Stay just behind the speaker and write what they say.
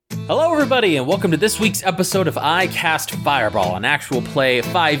Hello everybody, and welcome to this week's episode of I Cast Fireball, an actual play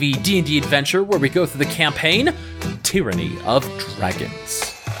 5e D&D adventure where we go through the campaign, Tyranny of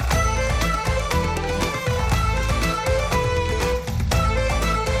Dragons.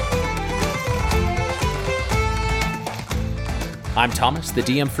 I'm Thomas, the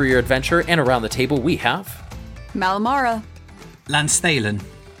DM for your adventure, and around the table we have... Malamara. Lance Thalen.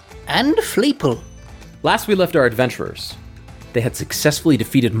 And Fleeple. Last we left our adventurers, they had successfully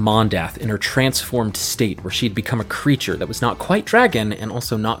defeated Mondath in her transformed state, where she had become a creature that was not quite dragon and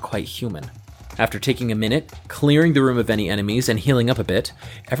also not quite human. After taking a minute, clearing the room of any enemies, and healing up a bit,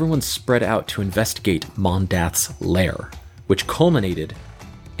 everyone spread out to investigate Mondath's lair, which culminated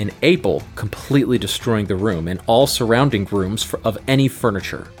in Abel completely destroying the room and all surrounding rooms of any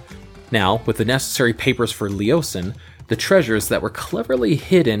furniture. Now, with the necessary papers for Leosin, the treasures that were cleverly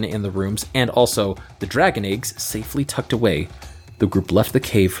hidden in the rooms, and also the dragon eggs safely tucked away, the group left the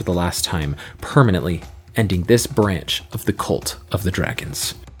cave for the last time, permanently ending this branch of the Cult of the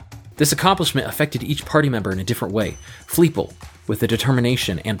Dragons. This accomplishment affected each party member in a different way. Fleeple, with the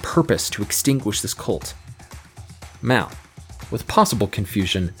determination and purpose to extinguish this cult. Mal, with possible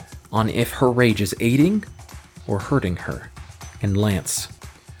confusion on if her rage is aiding or hurting her. And Lance,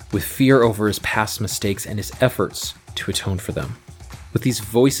 with fear over his past mistakes and his efforts to atone for them. With these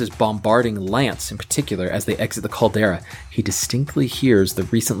voices bombarding Lance in particular as they exit the caldera, he distinctly hears the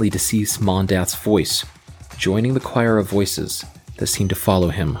recently deceased Mondath's voice, joining the choir of voices that seem to follow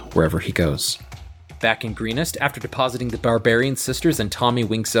him wherever he goes. Back in Greenest, after depositing the Barbarian Sisters and Tommy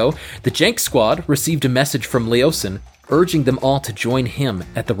Winkso, the Jank Squad received a message from Leosin urging them all to join him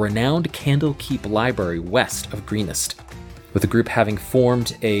at the renowned Candlekeep Library west of Greenest. With the group having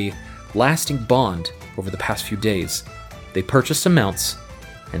formed a lasting bond over the past few days, they purchase some mounts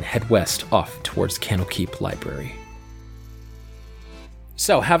and head west off towards Candlekeep Library.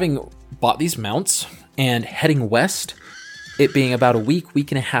 So, having bought these mounts and heading west, it being about a week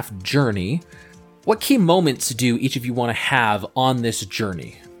and a half journey, what key moments do each of you want to have on this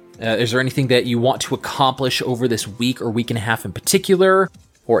journey? Is there anything that you want to accomplish over this week or week and a half in particular,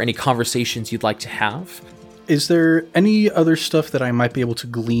 or any conversations you'd like to have? Is there any other stuff that I might be able to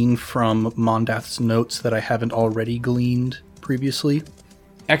glean from Mondath's notes that I haven't already gleaned previously?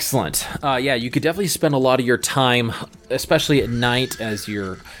 Excellent. Yeah, you could definitely spend a lot of your time, especially at night as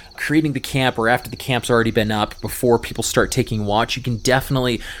you're creating the camp or after the camp's already been up, before people start taking watch. You can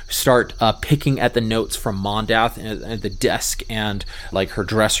definitely start picking at the notes from Mondath and the desk and like her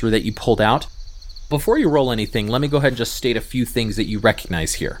dresser that you pulled out. Before you roll anything, let me go ahead and just state a few things that you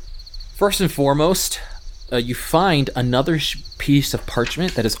recognize here. First and foremost, you find another piece of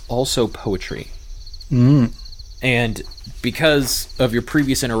parchment that is also poetry. And because of your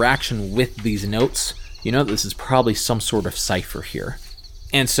previous interaction with these notes, you know this is probably some sort of cipher here.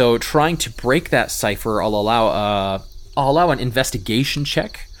 And so trying to break that cipher, I'll allow an investigation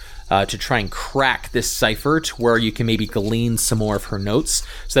check to try and crack this cipher to where you can maybe glean some more of her notes,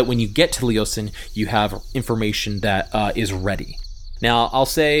 so that when you get to Leosin, you have information that is ready. Now, I'll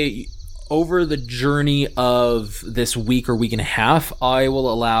say over the journey of this week or week and a half, I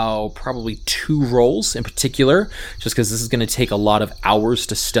will allow probably 2 rolls in particular, just because this is going to take a lot of hours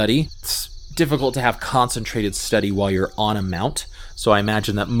to study. It's difficult to have concentrated study while you're on a mount, so I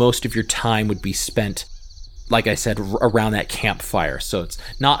imagine that most of your time would be spent, like I said, around that campfire. So it's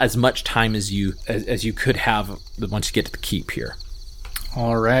not as much time as you could have once you get to the keep here.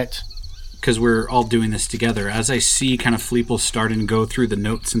 All right. Because we're all doing this together. As I see kind of Fleeple starting to go through the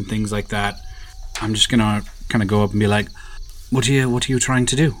notes and things like that, I'm just gonna kind of go up and be like, what are you trying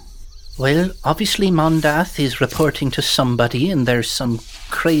to do? Well, obviously Mondath is reporting to somebody, and there's some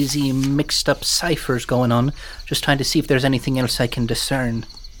crazy mixed up ciphers going on. Just trying to see if there's anything else I can discern.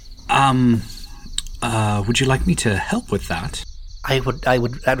 Would you like me to help with that?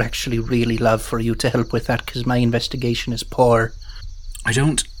 I'd actually really love for you to help with that, because my investigation is poor.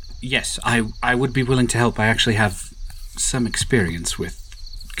 Yes, I would be willing to help. I actually have some experience with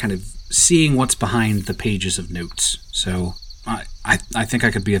kind of seeing what's behind the pages of notes. So I think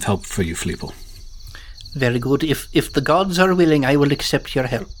I could be of help for you, Fleeple. Very good. If the gods are willing, I will accept your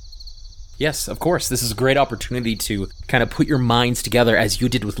help. Yes, of course. This is a great opportunity to kind of put your minds together as you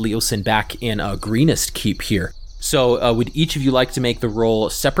did with Leosin back in Greenest Keep here. So would each of you like to make the roll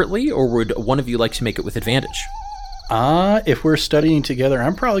separately, or would one of you like to make it with advantage? If we're studying together,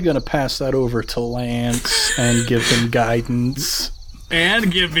 I'm probably going to pass that over to Lance and give him guidance.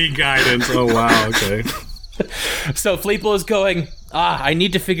 And give me guidance. Oh, wow, okay. So Fleeple is going, I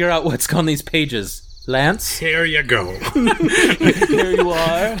need to figure out what's on these pages. Lance? Here you go. Here you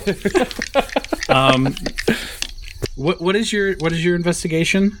are. What is your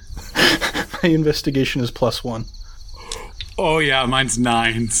investigation? My investigation is +1. Oh, yeah, mine's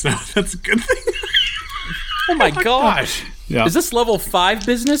 9, so that's a good thing. Oh my gosh. Yeah. Is this level 5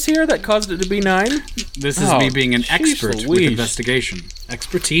 business here that caused it to be 9? This is me being an expert with Louise. investigation.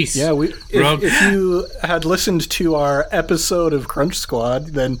 Expertise. Yeah, if you had listened to our episode of Crunch Squad,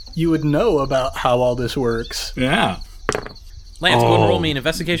 then you would know about how all this works. Yeah. Lance, go and roll me an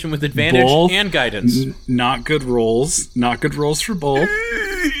investigation with advantage Both and guidance. Not good rolls. Not good rolls for both.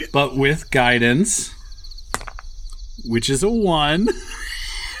 But with guidance, which is a 1.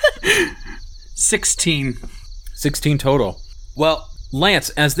 16. 16 total. Well, Lance,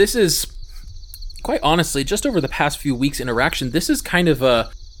 as this is, quite honestly, just over the past few weeks' interaction, this is kind of a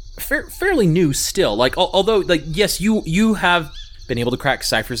fairly new still. Like, although, like, yes, you have been able to crack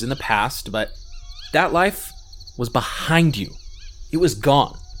ciphers in the past, but that life was behind you. It was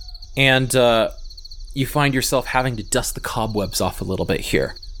gone. And you find yourself having to dust the cobwebs off a little bit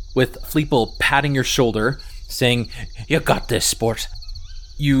here, with Fleeple patting your shoulder, saying, "You got this, sport."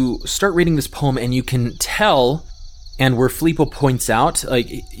 You start reading this poem, and you can tell, and where Fleeple points out, like,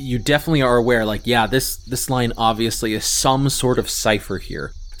 you definitely are aware, like, yeah, this line obviously is some sort of cipher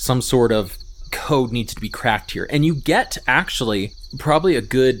here. Some sort of code needs to be cracked here. And you get, actually, probably a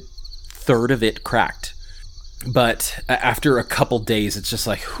good third of it cracked. But after a couple days, it's just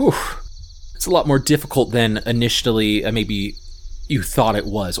like, whew, it's a lot more difficult than initially maybe you thought it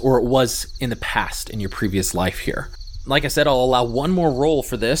was, or it was in the past in your previous life here. Like I said, I'll allow one more roll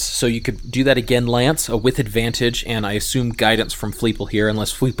for this, so you could do that again, Lance, with advantage, and I assume guidance from Fleeple here,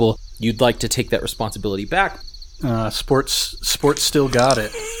 unless Fleeple, you'd like to take that responsibility back. Sports still got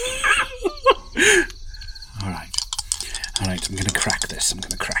it. All right, I'm going to crack this. I'm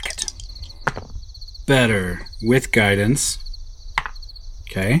going to crack it. Better with guidance.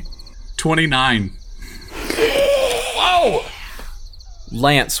 Okay. 29. Whoa!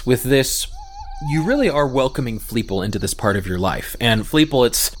 Lance, with this, you really are welcoming Fleeple into this part of your life. And Fleeple,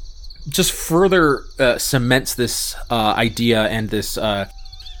 it's just further cements this idea and this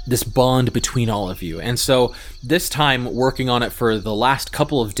bond between all of you. And so this time, working on it for the last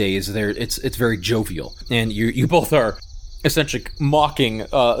couple of days, it's very jovial. And you both are essentially mocking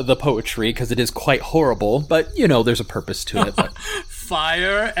the poetry, because it is quite horrible, but, you know, there's a purpose to it. But.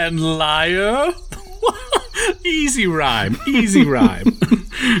 Fire and liar? Easy rhyme.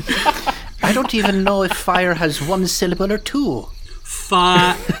 I don't even know if fire has one syllable or two.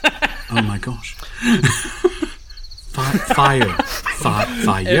 Oh my gosh. Fire.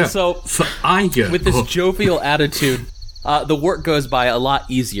 And so, Fire. with this jovial attitude, the work goes by a lot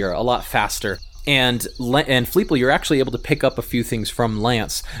easier, a lot faster. And Fleeple, you're actually able to pick up a few things from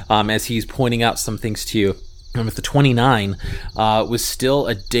Lance as he's pointing out some things to you. And with the 29, was still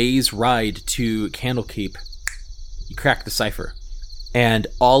a day's ride to Candlekeep. You crack the cipher. And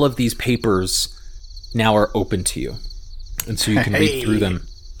all of these papers now are open to you. And so you can read through them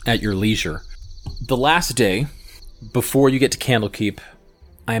at your leisure. The last day, before you get to Candlekeep,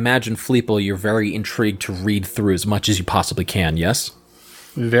 I imagine, Fleeple, you're very intrigued to read through as much as you possibly can, yes?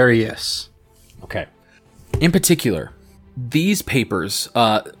 Very yes. Okay. In particular, these papers,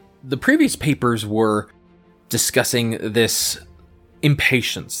 the previous papers were discussing this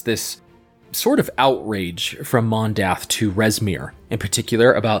impatience, this sort of outrage from Mondath to Rezmir, in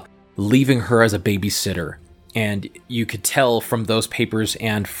particular, about leaving her as a babysitter. And you could tell from those papers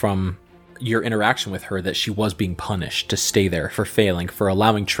and from your interaction with her that she was being punished to stay there for failing, for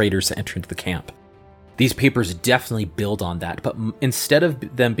allowing traitors to enter into the camp. These papers definitely build on that, but instead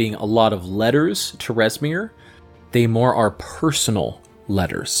of them being a lot of letters to Rezmir, they more are personal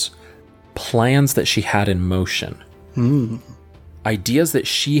letters. Plans that she had in motion. Ideas that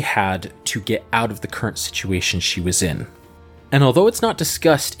she had to get out of the current situation she was in. And although it's not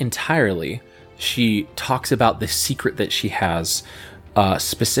discussed entirely, she talks about the secret that she has,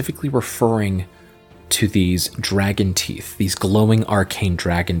 specifically referring to these dragon teeth, these glowing arcane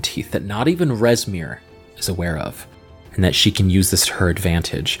dragon teeth that not even Rezmir is aware of, and that she can use this to her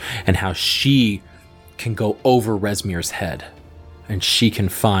advantage, and how she can go over Rezmir's head, and she can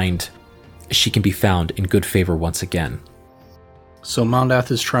be found in good favor once again. So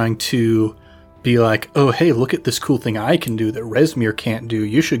Mondath is trying to be like, oh, hey, look at this cool thing I can do that Rezmir can't do.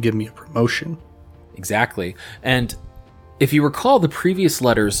 You should give me a promotion. Exactly. And if you recall the previous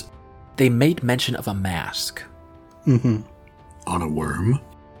letters, they made mention of a mask. Mm-hmm. On a worm?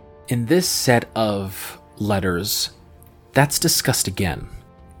 In this set of letters, that's discussed again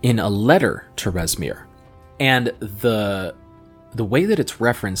in a letter to Rezmir. And the way that it's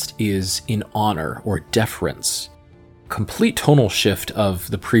referenced is in honor or deference. Complete tonal shift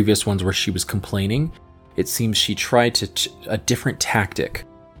of the previous ones where she was complaining. It seems she tried a different tactic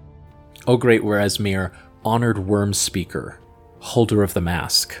O great Rezmir, honored worm speaker, holder of the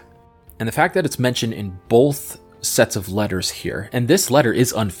mask. And the fact that it's mentioned in both sets of letters here, and this letter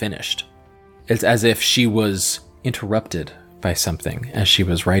is unfinished. It's as if she was interrupted by something as she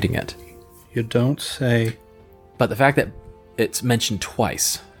was writing it. You don't say. But the fact that it's mentioned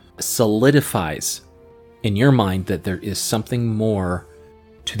twice solidifies in your mind that there is something more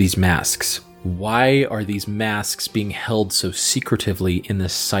to these masks. Why are these masks being held so secretively in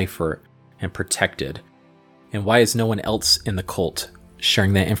this cipher and protected? And why is no one else in the cult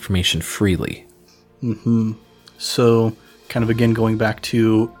sharing that information freely? So, kind of again going back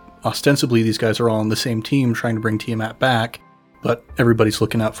to, ostensibly these guys are all on the same team trying to bring Tiamat back, but everybody's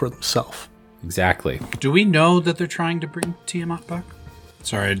looking out for themselves. Exactly. Do we know that they're trying to bring Tiamat back?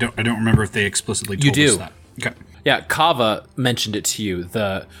 Sorry, I don't remember if they explicitly told us that. Okay. Yeah, Kava mentioned it to you.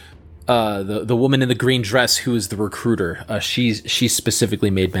 The woman in the green dress who is the recruiter. She specifically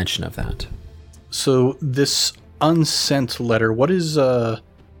made mention of that. So this unsent letter, what's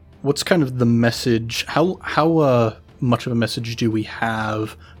kind of the message? How much of a message do we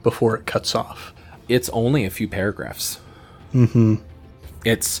have before it cuts off? It's only a few paragraphs. Mm-hmm.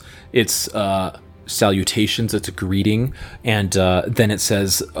 It's salutations, it's a greeting, and then it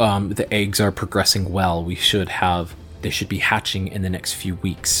says the eggs are progressing well. They should be hatching in the next few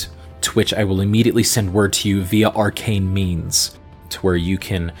weeks, to which I will immediately send word to you via arcane means, to where you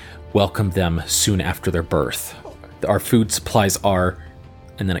can welcome them soon after their birth. Our food supplies are,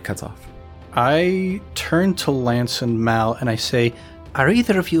 and then it cuts off. I turn to Lance and Mal and I say, Are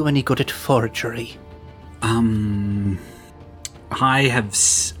either of you any good at forgery? I have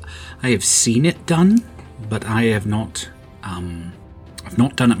seen it done, but I have not. I've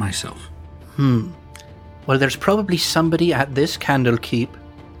not done it myself. Well, there's probably somebody at this Candlekeep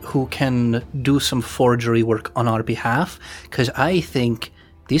who can do some forgery work on our behalf, because I think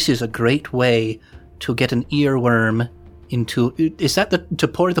this is a great way to get an earworm into... Is that to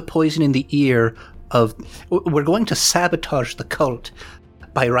pour the poison in the ear of... We're going to sabotage the cult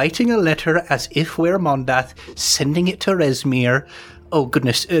by writing a letter as if we're Mondath, sending it to Rezmir. Oh,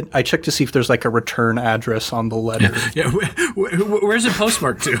 goodness. I checked to see if there's like a return address on the letter. Yeah. Where's it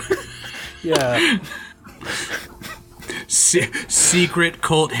postmarked to? Yeah. Secret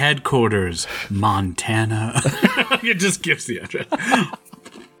cult headquarters, Montana. It just gives the address.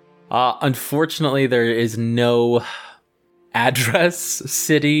 Unfortunately, there is no address,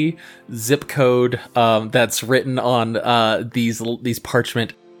 city, zip code that's written on these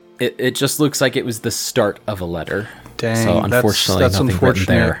parchment. It just looks like it was the start of a letter. Dang, so unfortunately, that's nothing written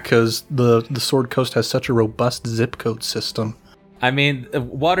there. unfortunate because the Sword Coast has such a robust zip code system. I mean,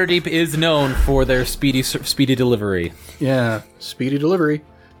 Waterdeep is known for their speedy delivery. Yeah, speedy delivery.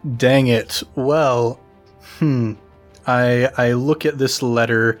 Dang it. Well, I look at this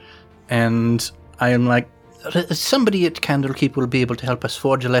letter and I am like, somebody at Candlekeep will be able to help us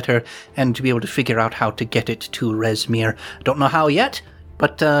forge a letter and to be able to figure out how to get it to Rezmir. Don't know how yet,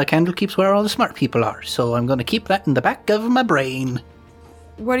 but Candlekeep's where all the smart people are, so I'm going to keep that in the back of my brain.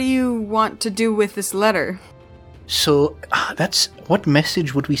 What do you want to do with this letter? So that's what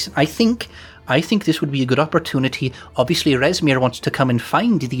message would we send? I think this would be a good opportunity. Obviously, Rezmir wants to come and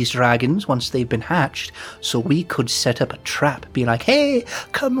find these dragons once they've been hatched, so we could set up a trap. Be like, hey,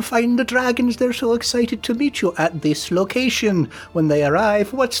 come find the dragons. They're so excited to meet you at this location. When they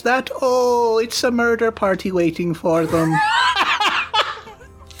arrive, what's that? Oh, it's a murder party waiting for them.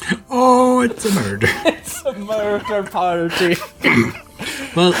 Oh, it's a murder. It's a murder party.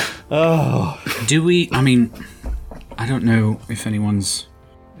 Well, do we? I mean, I don't know if anyone's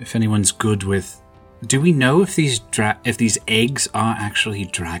good with. Do we know if these eggs are actually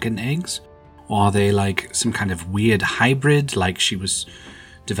dragon eggs, or are they like some kind of weird hybrid, like she was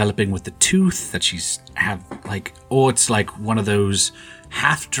developing with the tooth that or it's like one of those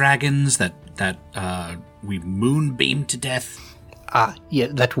half dragons that we moonbeamed to death. Yeah,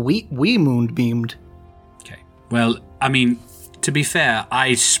 that we moonbeamed. Okay. Well, I mean, to be fair,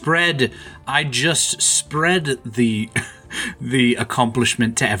 I just spread the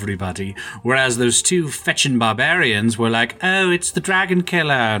accomplishment to everybody, whereas those two fetching barbarians were like, "Oh, it's the dragon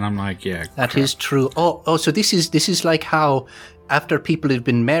killer," and I'm like, "Yeah, that is true." Oh, so this is like how after people have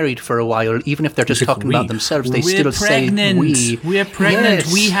been married for a while, even if they're just talking about themselves, they still pregnant. say we. We're pregnant.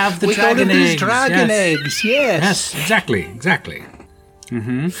 Yes. We have the we dragon got eggs. Dragon eggs. Yes. Yes, exactly.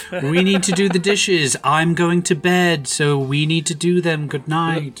 Mm-hmm. We need to do the dishes. I'm going to bed, so we need to do them. Good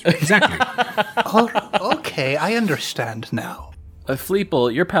night. Exactly. Oh, okay, I understand now.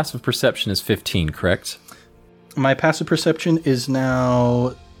 Fleeple, your passive perception is 15, correct? My passive perception is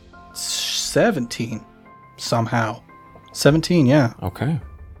now 17, somehow. 17, yeah. Okay.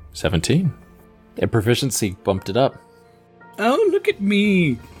 17. And proficiency bumped it up. Oh, look at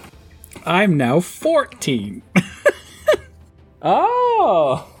me. I'm now 14.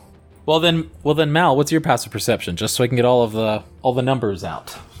 Oh. Well then, Mal, what's your passive perception? Just so I can get all the numbers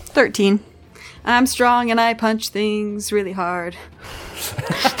out. 13. I'm strong and I punch things really hard.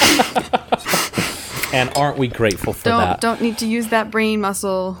 And aren't we grateful for that? Don't need to use that brain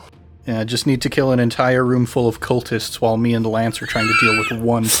muscle. Yeah, I just need to kill an entire room full of cultists while me and Lance are trying to deal with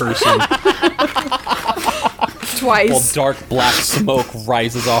one person. Twice. While dark black smoke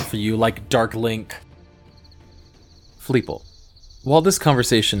rises off of you like Dark Link. Fleeple, while this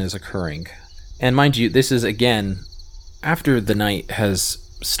conversation is occurring, and mind you, this is again after the night has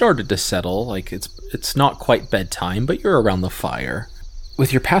started to settle, like it's not quite bedtime, but you're around the fire.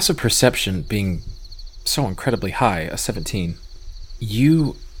 With your passive perception being so incredibly high, a 17,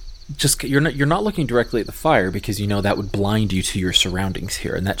 you're not looking directly at the fire because you know that would blind you to your surroundings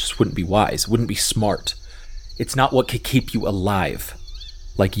here, and that just wouldn't be wise, wouldn't be smart. It's not what could keep you alive,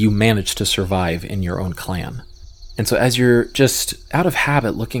 like you managed to survive in your own clan. And so as you're just out of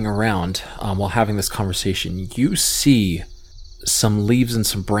habit looking around while having this conversation, you see some leaves and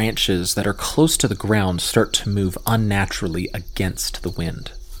some branches that are close to the ground start to move unnaturally against the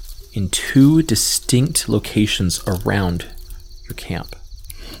wind in two distinct locations around your camp.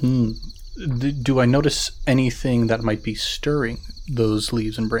 Do I notice anything that might be stirring those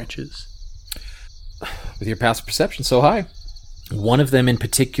leaves and branches? With your passive perception so high. One of them in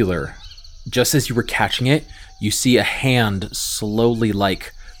particular, just as you were catching it, you see a hand slowly,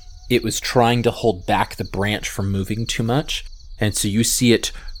 like it was trying to hold back the branch from moving too much. And so you see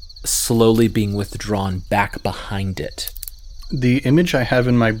it slowly being withdrawn back behind it. The image I have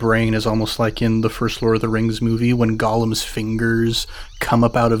in my brain is almost like in the first Lord of the Rings movie when Gollum's fingers come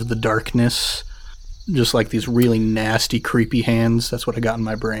up out of the darkness. Just like these really nasty, creepy hands. That's what I got in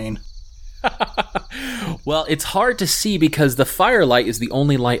my brain. Well, it's hard to see because the firelight is the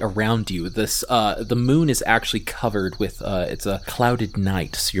only light around you. The moon is actually covered with, it's a clouded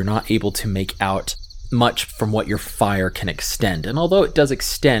night, so you're not able to make out much from what your fire can extend. And although it does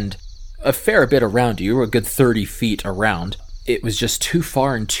extend a fair bit around you, a good 30 feet around, it was just too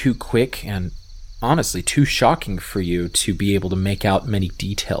far and too quick and honestly too shocking for you to be able to make out many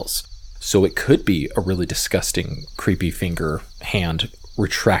details. So it could be a really disgusting, creepy finger hand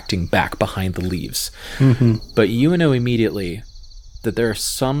retracting back behind the leaves. Mm-hmm. But you know immediately that there are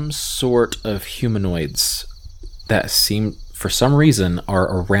some sort of humanoids that seem, for some reason,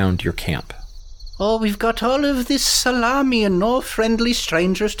 are around your camp. Oh, we've got all of this salami and no friendly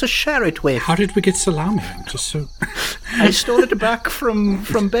strangers to share it with. How did we get salami? I'm just so... I stole it back from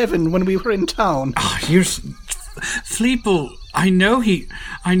Bevan when we were in town. Oh, you're... Fleeple, I know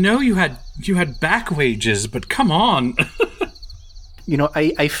you had back wages, but come on. You know,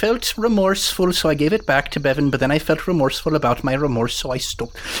 I felt remorseful, so I gave it back to Bevan, but then I felt remorseful about my remorse, so I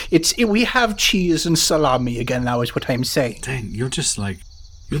stole it. We have cheese and salami again now, is what I'm saying. Dang, you're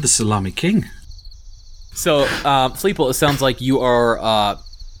the salami king. So, Fleeple, it sounds like you are,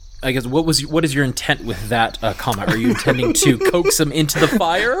 I guess, what is your intent with that comment? Are you intending to coax them into the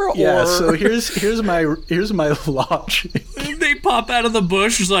fire? Or? Yeah, so here's my logic. They pop out of the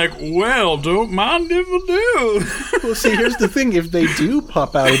bush, it's like, well, don't mind if I do. Well, see, here's the thing. If they do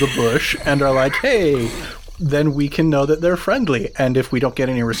pop out of the bush and are like, hey, then we can know that they're friendly. And if we don't get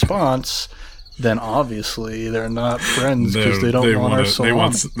any response, then obviously they're not friends because they don't want our salami. They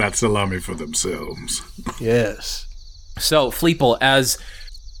want that salami for themselves. Yes. So, Fleeple, as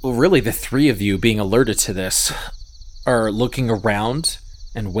really the three of you being alerted to this are looking around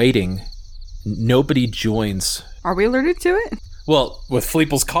and waiting, nobody joins. Are we alerted to it? Well, with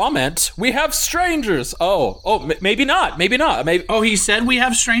Fleeple's comment, we have strangers. Maybe not. Maybe. Oh, he said we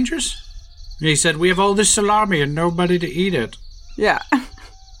have strangers? He said we have all this salami and nobody to eat it. Yeah.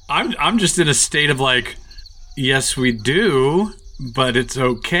 I'm just in a state of like, yes, we do, but it's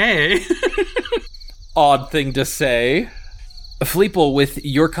okay. Odd thing to say. Fleeple, with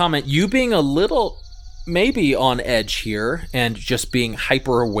your comment, you being a little maybe on edge here and just being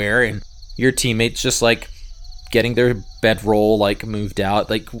hyper aware, and your teammates just like getting their bedroll like moved out.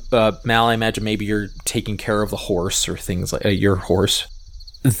 Like Mal, I imagine maybe you're taking care of the horse or things like your horse.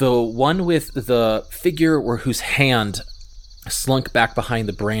 The one with the figure whose hand slunk back behind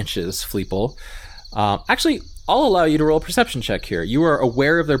the branches, Fleeple. Actually, I'll allow you to roll a perception check here. You are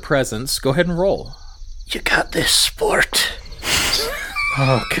aware of their presence. Go ahead and roll. You got this, sport.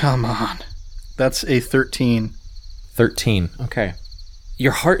 Oh, come on. That's a 13. 13. Okay.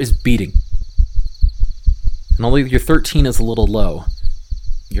 Your heart is beating. And although your 13 is a little low,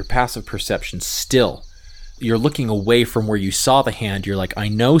 your passive perception still you're looking away from where you saw the hand, you're like, I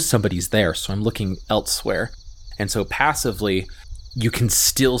know somebody's there, so I'm looking elsewhere. And so passively, you can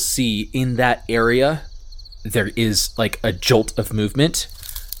still see in that area, there is like a jolt of movement.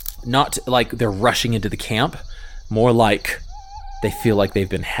 Not like they're rushing into the camp, more like they feel like they've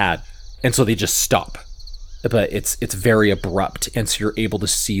been had. And so they just stop. But it's very abrupt, and so you're able to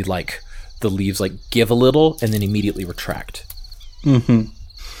see like the leaves like give a little and then immediately retract. Mm-hmm.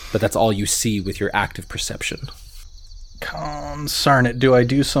 But that's all you see with your active perception. Consarn it, do I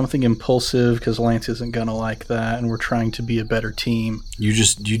do something impulsive? Because Lance isn't gonna like that, and we're trying to be a better team. You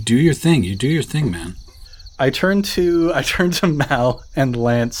do your thing. You do your thing, man. I turn to Mal and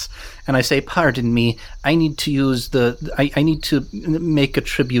Lance, and I say, "Pardon me. I need to use I need to make a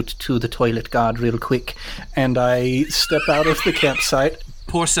tribute to the toilet god real quick." And I step out of the campsite.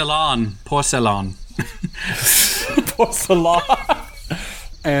 Porcelain. Porcelain.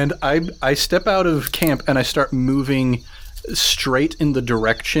 And I step out of camp and I start moving straight in the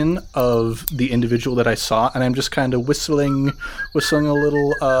direction of the individual that I saw, and I'm just kind of whistling a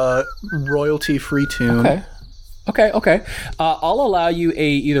little royalty-free tune. Okay. I'll allow you a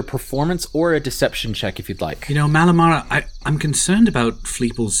either performance or a deception check if you'd like. You know, Malamara, I'm concerned about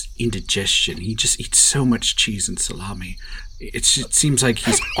Fleeple's indigestion. He just eats so much cheese and salami. It seems like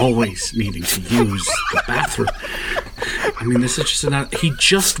he's always needing to use the bathroom. I mean, this is just he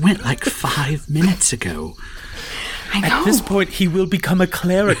just went like 5 minutes ago. I know. At this point, he will become a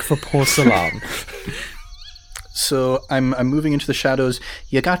cleric for Porcelain. So I'm moving into the shadows.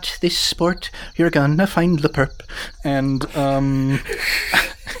 You got this, sport. You're gonna find the perp. And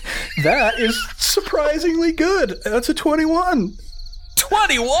that is surprisingly good. That's a 21.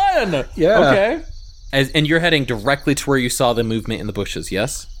 21! Yeah. Okay. And you're heading directly to where you saw the movement in the bushes,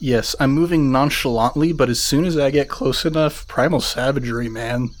 yes? Yes, I'm moving nonchalantly, but as soon as I get close enough, primal savagery,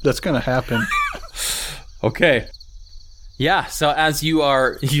 man, that's gonna happen. Okay. Yeah, so as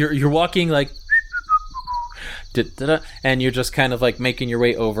you're walking like and you're just kind of like making your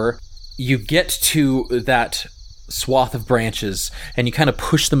way over, you get to that swath of branches and you kind of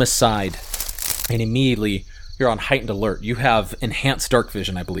push them aside, and immediately you're on heightened alert. You have enhanced dark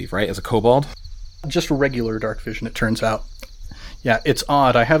vision, I believe, right, as a kobold? Just regular dark vision, it turns out. Yeah, it's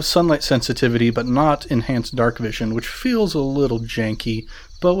odd. I have sunlight sensitivity, but not enhanced dark vision, which feels a little janky,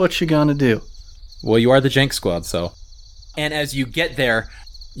 but what you gonna do? Well, you are the Jank Squad, so. And as you get there,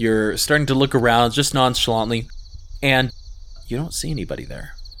 you're starting to look around just nonchalantly, and you don't see anybody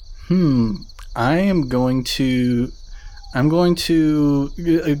there. I'm going to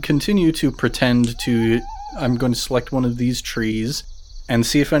continue to pretend to... I'm going to select one of these trees and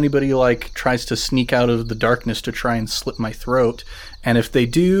see if anybody, like, tries to sneak out of the darkness to try and slit my throat. And if they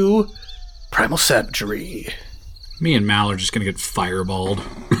do, primal savagery. Me and Mal are just going to get fireballed.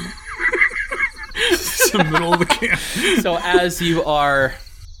 It's the middle of the camp. So as you are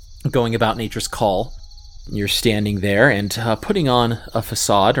going about nature's call, you're standing there and putting on a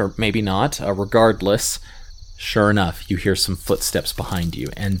facade, or maybe not, regardless. Sure enough, you hear some footsteps behind you,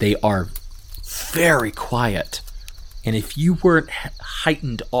 and they are very quiet. And if you weren't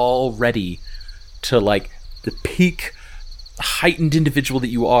heightened already to, like, the peak heightened individual that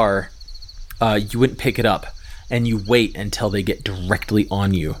you are, you wouldn't pick it up. And you wait until they get directly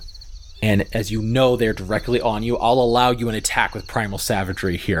on you. And as you know they're directly on you, I'll allow you an attack with primal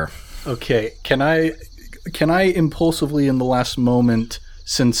savagery here. Okay, can I impulsively in the last moment,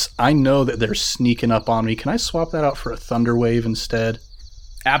 since I know that they're sneaking up on me, can I swap that out for a thunder wave instead?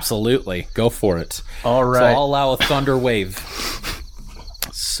 Absolutely. Go for it. All right. So I'll allow a thunder wave.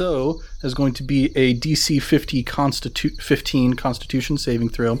 So there's going to be a DC 15 Constitution saving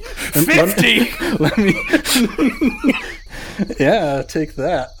throw. 50! Let me yeah, take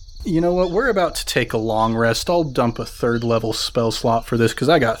that. You know what? We're about to take a long rest. I'll dump a 3rd level spell slot for this because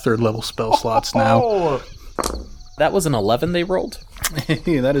I got 3rd level spell slots now. That was an 11 they rolled?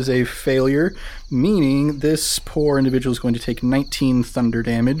 That is a failure, meaning this poor individual is going to take 19 thunder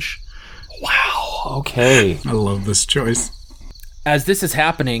damage. Wow, okay. I love this choice. As this is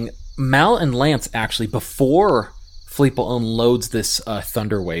happening, Mal and Lance actually, before Fleeple unloads this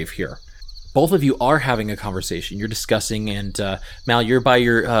thunder wave here, both of you are having a conversation. You're discussing, and Mal, you're by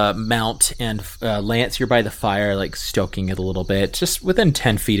your mount, and Lance, you're by the fire, like stoking it a little bit, just within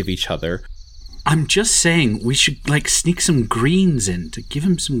 10 feet of each other. I'm just saying we should, like, sneak some greens in to give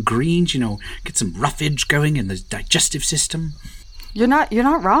him some greens, you know, get some roughage going in the digestive system. You're not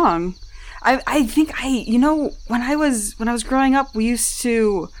wrong. I think when I was growing up, we used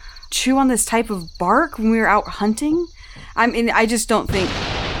to chew on this type of bark when we were out hunting. I mean, I just don't think.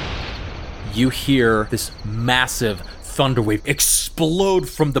 You hear this massive thunder wave explode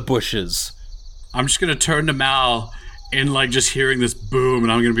from the bushes, I'm just going to turn to Mal and, like, just hearing this boom,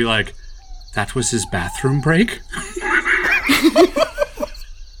 and I'm going to be like, that was his bathroom break?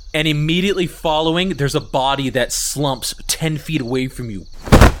 And immediately following, there's a body that slumps 10 feet away from you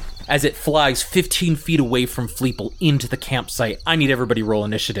as it flies 15 feet away from Fleeple into the campsite. I need everybody roll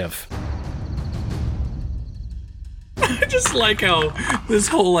initiative. I just like how this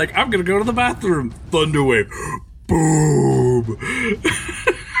whole, like, I'm going to go to the bathroom, Thunderwave, boom.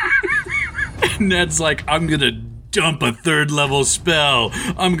 And Ned's like, I'm going to dump a 3rd level spell.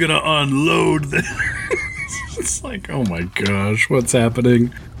 I'm going to unload this. It's like, oh my gosh, what's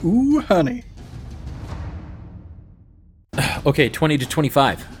happening? Ooh, honey. Okay, 20 to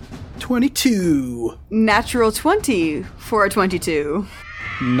 25. 22. Natural 20 for a 22.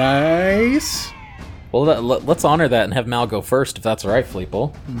 Nice. Well, let's honor that and have Mal go first, if that's all right,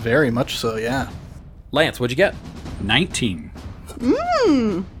 Fleeple. Very much so, yeah. Lance, what'd you get? 19.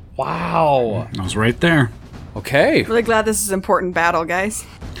 Wow. I was right there. Okay. Really glad this is an important battle, guys.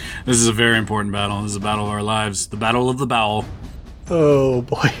 This is a very important battle. This is a battle of our lives. The Battle of the Bowel. Oh,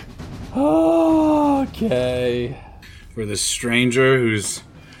 boy. Okay. For this stranger who's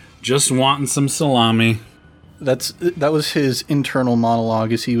just wanting some salami. That was his internal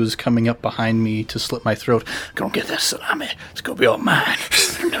monologue as he was coming up behind me to slit my throat. Gonna get this salami. It's gonna be all mine.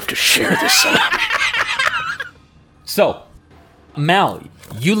 Enough to share this salami. So, Mal,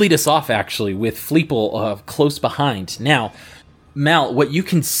 you lead us off, actually, with Fleeple close behind. Now, Mal, what you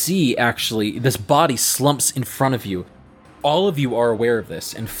can see, actually, this body slumps in front of you. All of you are aware of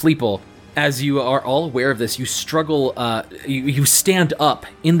this, and Fleeple, as you are all aware of this, you struggle, you stand up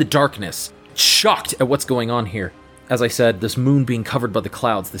in the darkness, shocked at what's going on here. As I said, this moon being covered by the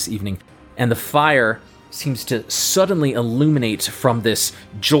clouds this evening, and the fire seems to suddenly illuminate from this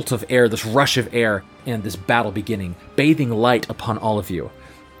jolt of air, this rush of air, and this battle beginning, bathing light upon all of you.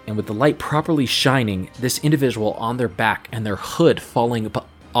 And with the light properly shining, this individual on their back and their hood falling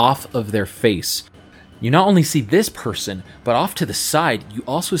off of their face, you not only see this person, but off to the side, you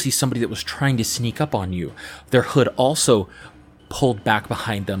also see somebody that was trying to sneak up on you. Their hood also pulled back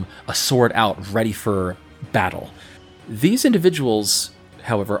behind them, a sword out, ready for battle. These individuals,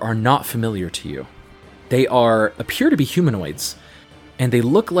 however, are not familiar to you. They appear to be humanoids, and they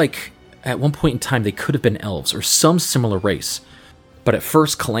look like, at one point in time, they could have been elves or some similar race. But at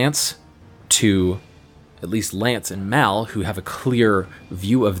first glance, to at least Lance and Mal, who have a clear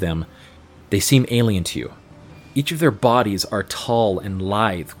view of them, they seem alien to you. Each of their bodies are tall and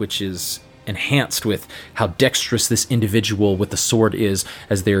lithe, which is enhanced with how dexterous this individual with the sword is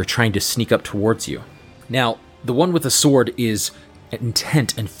as they're trying to sneak up towards you. Now, the one with the sword is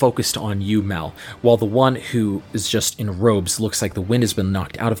intent and focused on you, Mal, while the one who is just in robes looks like the wind has been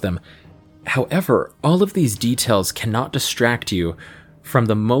knocked out of them. However, all of these details cannot distract you from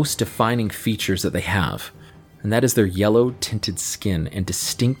the most defining features that they have, and that is their yellow-tinted skin and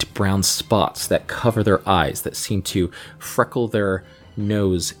distinct brown spots that cover their eyes that seem to freckle their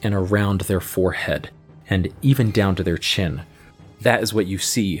nose and around their forehead, and even down to their chin. That is what you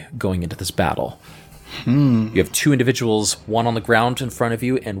see going into this battle. You have two individuals, one on the ground in front of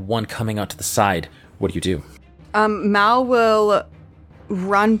you and one coming out to the side. What do? Mal will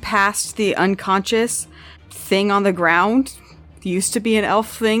run past the unconscious thing on the ground, used to be an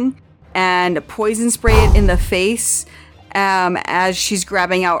elf thing, and poison spray it in the face as she's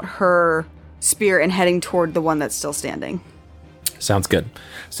grabbing out her spear and heading toward the one that's still standing. Sounds good.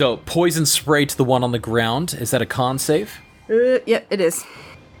 So, poison spray to the one on the ground. Is that a con save? Yep, it is.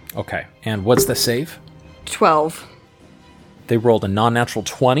 Okay, and what's the save? 12. They rolled a non-natural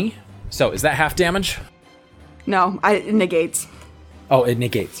 20. So, is that half damage? No, it negates. Oh, it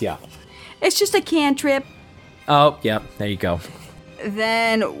negates, yeah. It's just a cantrip. Oh, yeah, there you go.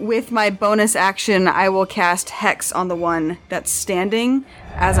 Then, with my bonus action, I will cast Hex on the one that's standing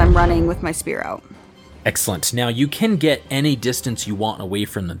as I'm running with my spear out. Excellent. Now, you can get any distance you want away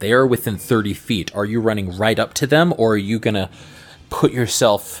from them. They are within 30 feet. Are you running right up to them, or are you going to put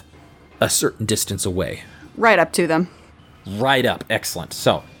yourself a certain distance away? Right up to them. Right up. Excellent.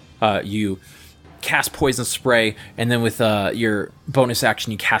 So, you cast poison spray, and then with your bonus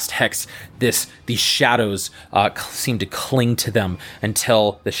action, you cast Hex. These shadows seem to cling to them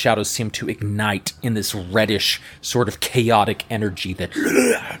until the shadows seem to ignite in this reddish, sort of chaotic energy that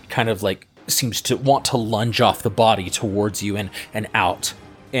kind of like seems to want to lunge off the body towards you and out.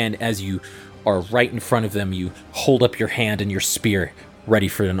 And as you are right in front of them, you hold up your hand and your spear, ready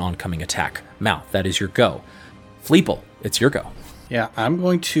for an oncoming attack. Mal, that is your go. Fleeple, it's your go. Yeah, I'm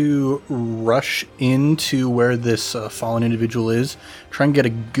going to rush into where this fallen individual is, try and get a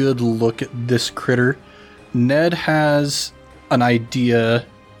good look at this critter. Ned has an idea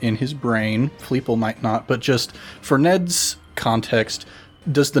in his brain. Fleeple might not, but just for Ned's context,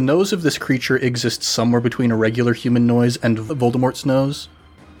 does the nose of this creature exist somewhere between a regular human nose and Voldemort's nose?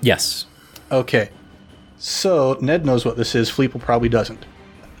 Yes. Okay. So Ned knows what this is. Fleeple probably doesn't.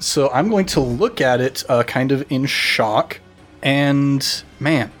 So I'm going to look at it kind of in shock. And,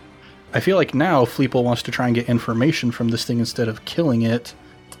 man, I feel like now Fleeple wants to try and get information from this thing instead of killing it.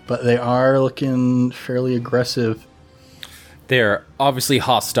 But they are looking fairly aggressive. They're obviously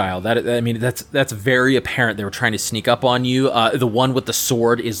hostile. That's very apparent. They were trying to sneak up on you. The one with the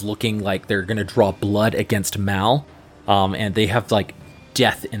sword is looking like they're going to draw blood against Mal. And they have, like,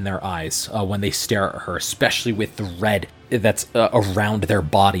 death in their eyes when they stare at her, especially with the red that's around their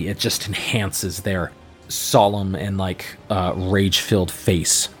body. It just enhances their solemn and, like, rage-filled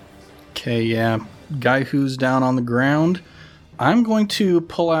face. Okay, yeah. Guy who's down on the ground. I'm going to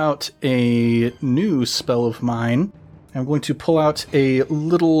pull out a new spell of mine. I'm going to pull out a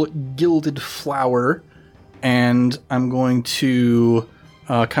little gilded flower, and I'm going to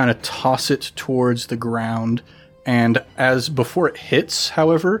kind of toss it towards the ground. And as before it hits,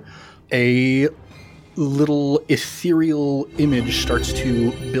 however, a little ethereal image starts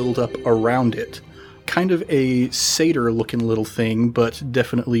to build up around it. Kind of a satyr-looking little thing, but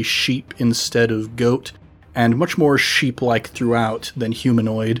definitely sheep instead of goat, and much more sheep-like throughout than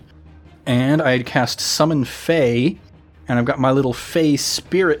humanoid. And I had cast Summon Fae, and I've got my little Fae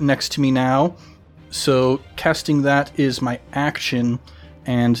spirit next to me now. So casting that is my action,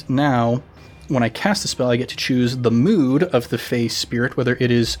 and now, when I cast the spell, I get to choose the mood of the Fae spirit, whether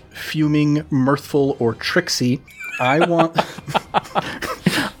it is fuming, mirthful, or tricksy. I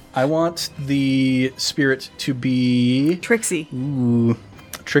want the spirit to be... Trixie. Ooh,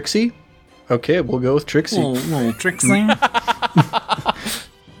 Trixie? Okay, we'll go with Trixie. Oh, Trixie.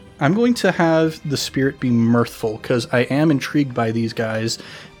 I'm going to have the spirit be mirthful, because I am intrigued by these guys,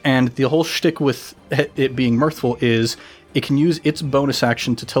 and the whole shtick with it being mirthful is it can use its bonus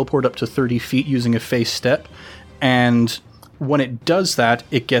action to teleport up to 30 feet using a Fae step, and when it does that,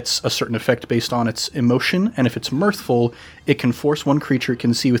 it gets a certain effect based on its emotion, and if it's mirthful, it can force one creature it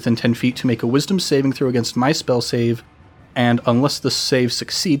can see within 10 feet to make a wisdom saving throw against my spell save, and unless the save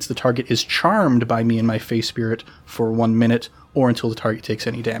succeeds, the target is charmed by me and my Fae spirit for 1 minute, or until the target takes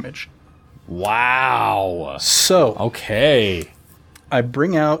any damage. Wow. So, Okay. I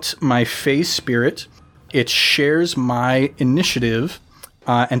bring out my Fae spirit. It shares my initiative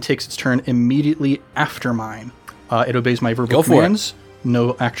and takes its turn immediately after mine. It obeys my verbal Go for commands.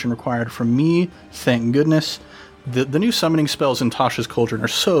 No action required from me. Thank goodness. The new summoning spells in Tasha's Cauldron are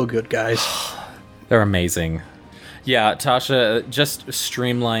so good, guys. They're amazing. Yeah, Tasha just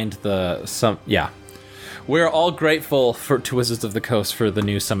streamlined yeah. We're all grateful to Wizards of the Coast for the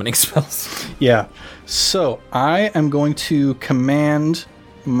new summoning spells. Yeah. So I am going to command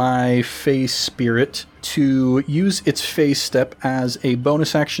my Fae spirit to use its Fae step as a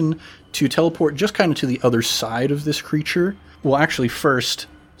bonus action to teleport just kind of to the other side of this creature. Well, actually, first,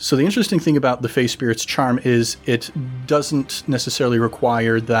 so the interesting thing about the Fae spirit's charm is it doesn't necessarily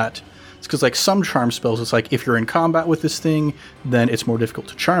require that. It's because, like, some charm spells, it's like if you're in combat with this thing, then it's more difficult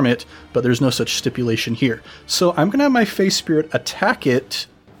to charm it, but there's no such stipulation here. So I'm going to have my Fae spirit attack it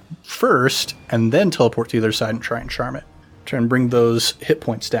first, and then teleport to the other side and try and charm it. Try and bring those hit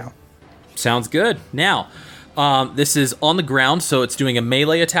points down. Sounds good. Now, this is on the ground, so it's doing a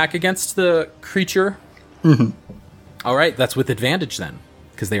melee attack against the creature. Mm-hmm. All right, that's with advantage then,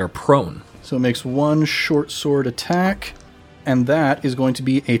 because they are prone. So it makes one short sword attack, and that is going to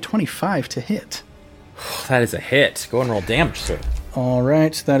be a 25 to hit. That is a hit. Go and roll damage, sir. All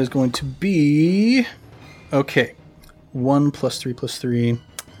right, that is going to be... Okay. 1 plus 3 plus 3.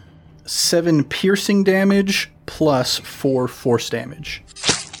 7 piercing damage plus 4 force damage.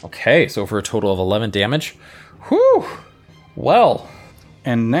 Okay, so for a total of 11 damage. Whew! Well.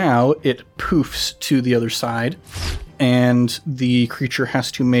 And now it poofs to the other side, and the creature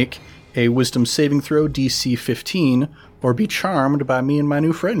has to make a wisdom saving throw, DC 15, or be charmed by me and my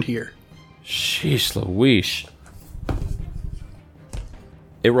new friend here. Sheesh Louise.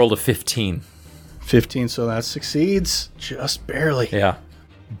 It rolled a 15. 15, so that succeeds. Just barely. Yeah.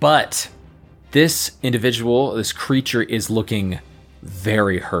 But this individual, this creature, is looking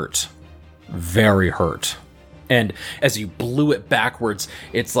very hurt. Very hurt. And as you blew it backwards,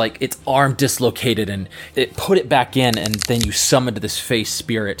 it's like its arm dislocated and it put it back in, and then you summoned this Fae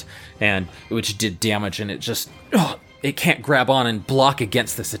spirit, and which did damage, and it just it can't grab on and block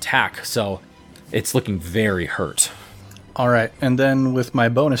against this attack, so it's looking very hurt. All right, and then with my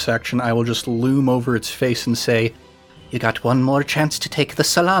bonus action, I will just loom over its face and say, You got one more chance to take the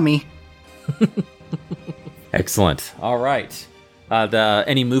salami. Excellent. All right.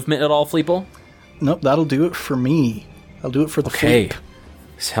 Any movement at all, Fleeple? Nope, that'll do it for me. I'll do it for the Okay. Fleep.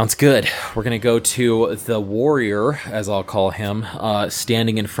 Sounds good. We're going to go to the warrior, as I'll call him,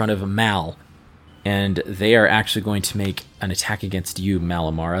 standing in front of Mal. And they are actually going to make an attack against you,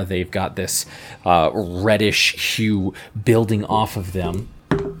 Malamara. They've got this reddish hue building off of them.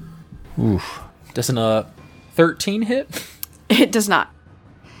 Oof. Doesn't a 13 hit? It does not.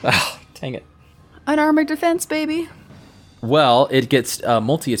 Ah, dang it. Unarmored defense, baby. Well, it gets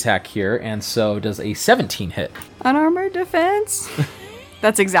multi-attack here, and so does a 17 hit. Unarmored defense.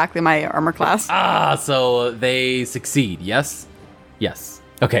 That's exactly my armor class. Ah, so they succeed, yes? Yes.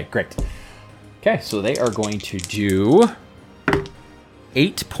 Okay, great. Okay, so they are going to do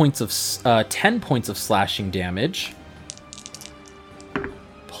 10 points of slashing damage,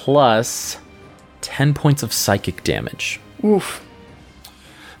 plus 10 points of psychic damage. Oof.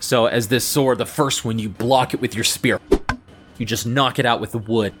 So as this sword, the first one, you block it with your spear. You just knock it out with the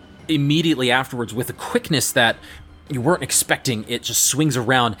wood. Immediately afterwards, with a quickness that you weren't expecting, it just swings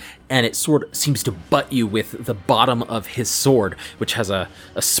around and it sort of seems to butt you with the bottom of his sword, which has a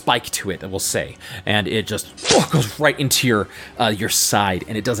spike to it, we'll say. And it just goes right into your side,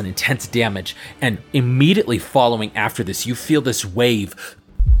 and it does an intense damage. And immediately following after this, you feel this wave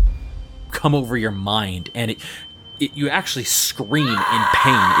come over your mind, and you actually scream in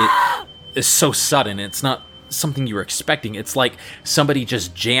pain. It is so sudden. It's not something you were expecting. It's like somebody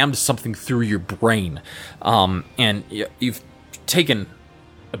just jammed something through your brain, and you've taken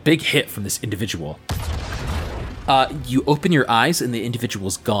a big hit from this individual. You open your eyes and the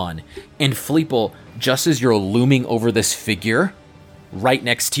individual's gone. And Fleeple, just as you're looming over this figure, right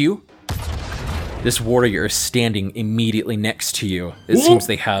next to you, this warrior is standing immediately next to you. It seems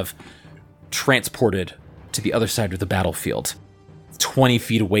they have transported to the other side of the battlefield, 20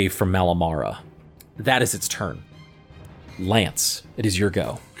 feet away from Malamara. That is its turn. Lance, it is your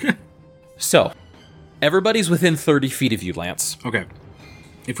go. So, everybody's within 30 feet of you, Lance. Okay.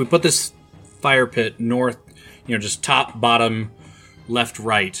 If we put this fire pit north, just top, bottom, left,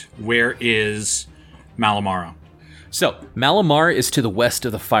 right, where is Malamara? So, Malamara is to the west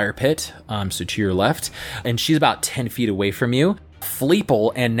of the fire pit, so to your left, and she's about 10 feet away from you.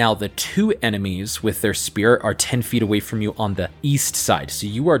 Fleeple and now the two enemies with their spear are 10 feet away from you on the east side. So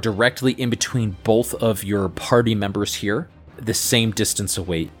you are directly in between both of your party members here, the same distance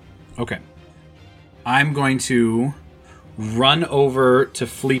away. Okay. I'm going to run over to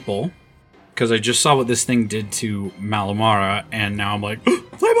Fleeple, because I just saw what this thing did to Malamara, and now I'm like,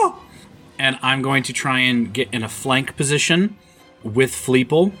 Fleeple! And I'm going to try and get in a flank position with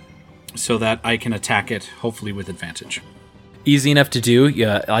Fleeple so that I can attack it, hopefully with advantage. Easy enough to do.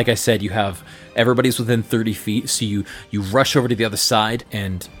 Yeah, like I said, you have everybody's within 30 feet, so you rush over to the other side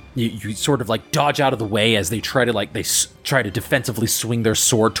and you sort of like dodge out of the way as they try to defensively swing their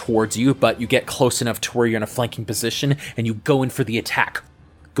sword towards you, but you get close enough to where you're in a flanking position and you go in for the attack.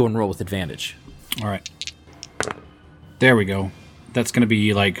 Go and roll with advantage. All right. There we go. That's going to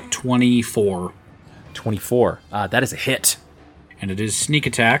be like 24. 24. That is a hit. And it is sneak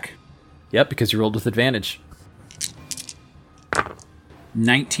attack. Yep, because you rolled with advantage.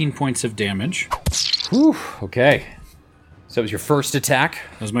 19 points of damage. Whew, okay. So it was your first attack?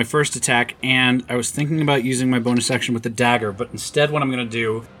 That was my first attack, and I was thinking about using my bonus action with the dagger, but instead what I'm going to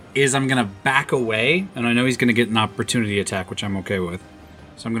do is I'm going to back away, and I know he's going to get an opportunity attack, which I'm okay with.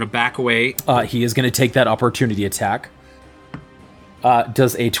 So I'm going to back away. He is going to take that opportunity attack.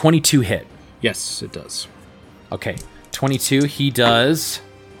 Does a 22 hit? Yes, it does. Okay, 22. He does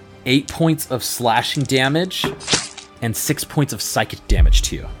 8 points of slashing damage and 6 points of psychic damage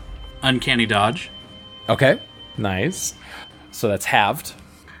to you. Uncanny dodge. Okay, nice. So that's halved.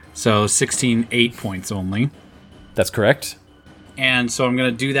 So 16, 8 points only. That's correct. And so I'm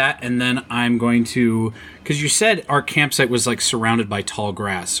going to do that, and then I'm going to... Because you said our campsite was like surrounded by tall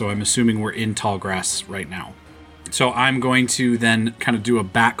grass, so I'm assuming we're in tall grass right now. So I'm going to then kind of do a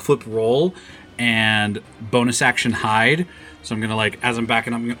backflip roll and bonus action hide. So I'm going to like, as I'm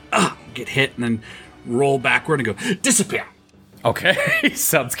backing up, I'm going to get hit and then roll backward and go, disappear. Okay,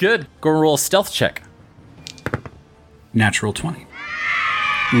 sounds good. Go and roll a stealth check. Natural 20.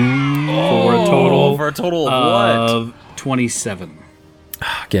 For a total of what? 27.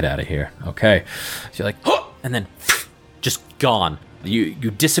 Get out of here. Okay. So you're like, oh, and then just gone. You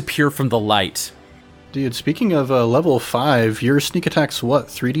disappear from the light. Dude, speaking of level 5, your sneak attack's what,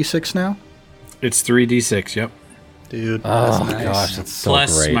 3d6 now? It's 3d6, yep. Dude, that's nice. Gosh, that's so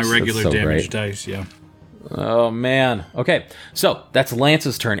Plus great. my regular That's so damage great. dice, yeah. Oh, man. Okay, so that's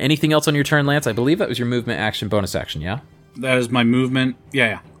Lance's turn. Anything else on your turn, Lance? I believe that was your movement, action, bonus action, yeah? That is my movement.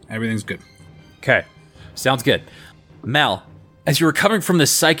 Yeah. Everything's good. Okay, sounds good. Mal, As you're recovering from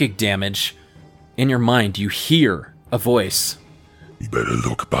this psychic damage, in your mind, you hear a voice. You better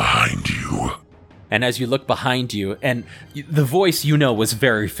look behind you. And as you look behind you, and the voice was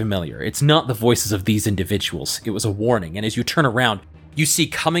very familiar. It's not the voices of these individuals. It was a warning. And as you turn around, you see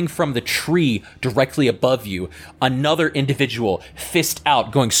coming from the tree directly above you, another individual, fist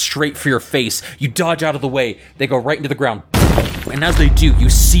out, going straight for your face. You dodge out of the way. They go right into the ground. And as they do, you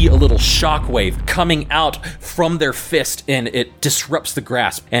see a little shockwave coming out from their fist, and it disrupts the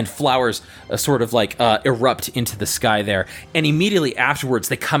grasp, and flowers sort of like erupt into the sky there. And immediately afterwards,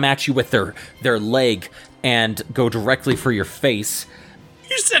 they come at you with their leg and go directly for your face.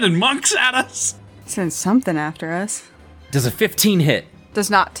 You're sending monks at us? Send something after us. Does a 15 hit? Does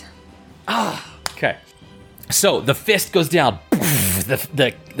not. Okay. So the fist goes down.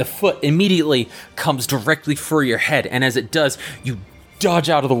 The foot immediately comes directly for your head, and as it does, you dodge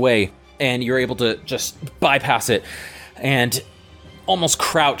out of the way, and you're able to just bypass it. And almost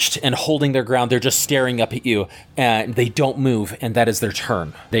crouched and holding their ground, they're just staring up at you, and they don't move, and that is their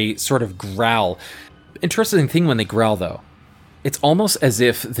turn. They sort of growl. Interesting thing when they growl, though, it's almost as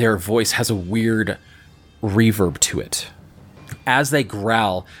if their voice has a weird reverb to it. As they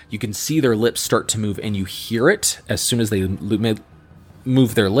growl, you can see their lips start to move, and you hear it as soon as they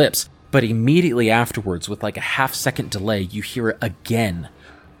move their lips. But immediately afterwards, with like a half-second delay, you hear it again,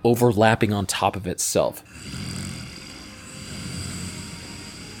 overlapping on top of itself.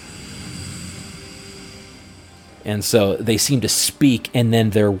 And so they seem to speak, and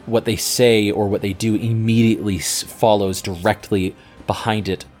then what they say or what they do immediately follows directly behind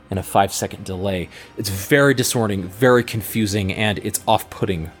it in a 5-second delay. It's very disorienting, very confusing, and it's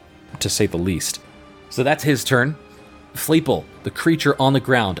off-putting, to say the least. So that's his turn. Fleeple, the creature on the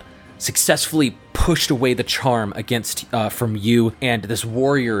ground, successfully pushed away the charm against from you, and this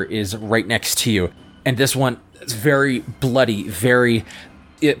warrior is right next to you. And this one is very bloody,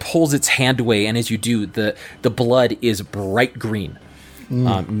 it pulls its hand away, and as you do, the blood is bright green.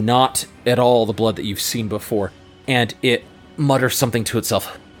 Not at all the blood that you've seen before. And it mutters something to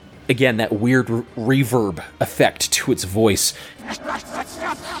itself. Again, that weird reverb effect to its voice.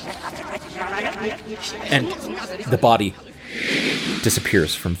 And the body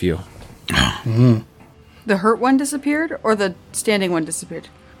disappears from view. The hurt one disappeared, or the standing one disappeared?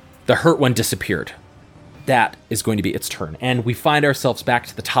 The hurt one disappeared. That is going to be its turn. And we find ourselves back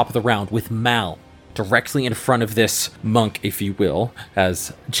to the top of the round with Mal directly in front of this monk, if you will,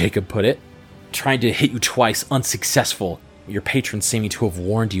 as Jacob put it, trying to hit you twice, unsuccessful. Your patrons seeming to have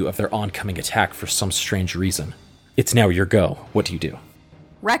warned you of their oncoming attack for some strange reason. It's now your go. What do you do?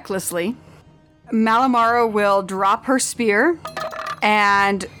 Recklessly, Malamara will drop her spear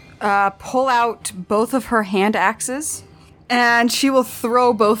and pull out both of her hand axes, and she will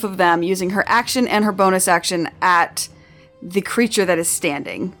throw both of them using her action and her bonus action at the creature that is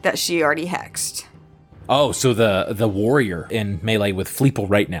standing that she already hexed. Oh, so the warrior in melee with Fleeple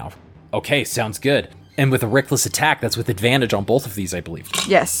right now. Okay, sounds good. And with a reckless attack, that's with advantage on both of these, I believe.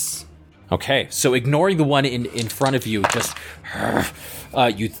 Yes. Okay, so ignoring the one in front of you, just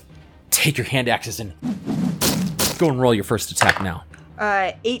you take your hand axes and go and roll your first attack now.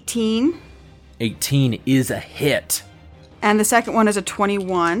 18. 18 is a hit. And the second one is a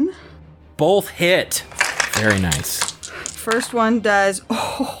 21. Both hit. Very nice. First one does...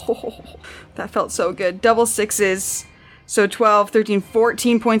 Oh, that felt so good. Double sixes. So 12, 13,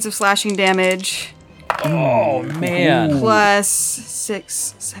 14 points of slashing damage. Oh, man. Plus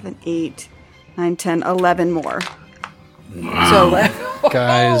 6, 7, 8, 9, 10, 11 more. So,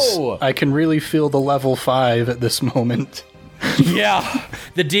 Guys, I can really feel the level 5 at this moment. Yeah,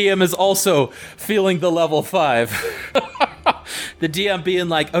 the DM is also feeling the level 5. The DM being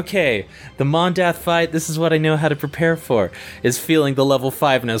like, okay, the Mondath fight, this is what I know how to prepare for, is feeling the level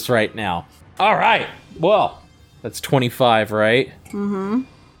 5-ness right now. All right, well, that's 25, right? Mm-hmm.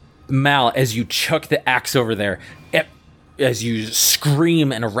 Mal, as you chuck the axe over there, as you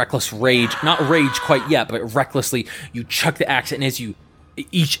scream in a reckless rage, not rage quite yet, but recklessly, you chuck the axe, and as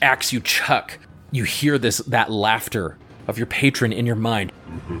each axe you chuck, you hear that laughter of your patron in your mind.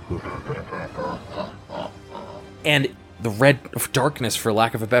 And the red darkness, for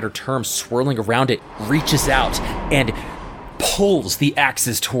lack of a better term, swirling around it, reaches out and pulls the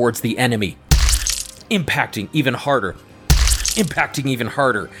axes towards the enemy, impacting even harder.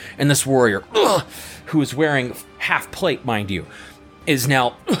 And this warrior, who is wearing half plate, mind you, is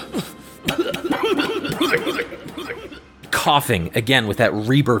now coughing again with that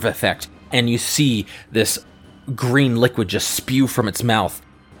reverb effect. And you see this green liquid just spew from its mouth,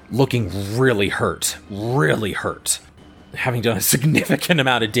 looking really hurt, having done a significant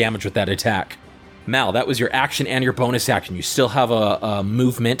amount of damage with that attack. Mal, that was your action and your bonus action. You still have a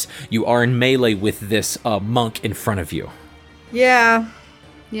movement. You are in melee with this monk in front of you. Yeah,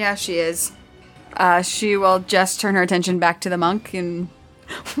 she is. She will just turn her attention back to the monk and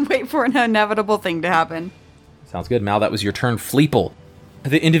wait for an inevitable thing to happen. Sounds good, Mal. That was your turn. Fleeple.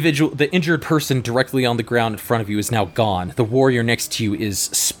 The injured person directly on the ground in front of you is now gone. The warrior next to you is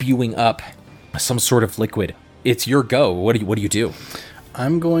spewing up some sort of liquid. It's your go. What do you do?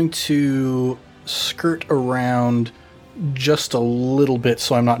 I'm going to skirt around just a little bit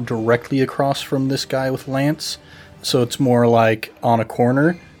so I'm not directly across from this guy with Lance. So it's more like on a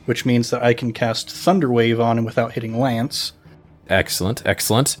corner, which means that I can cast Thunderwave on him without hitting Lance. Excellent.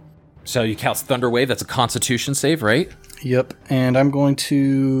 So you cast Thunderwave. That's a Constitution save, right? Yep, and I'm going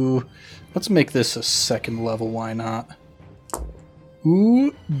to... Let's make this a second level, why not?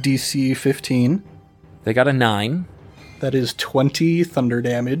 Ooh, DC 15. They got a 9. That is 20 thunder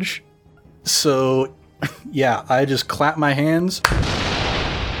damage. So, yeah, I just clap my hands.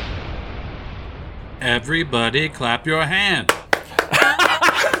 Everybody clap your hand.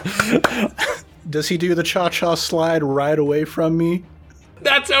 Does he do the cha-cha slide right away from me?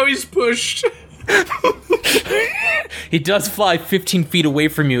 That's how he's pushed. He does fly 15 feet away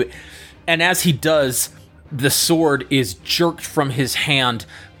from you, and as he does, the sword is jerked from his hand,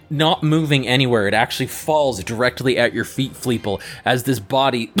 not moving anywhere. It actually falls directly at your feet, Fleeple, as this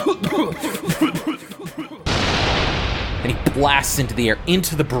body... and he blasts into the air,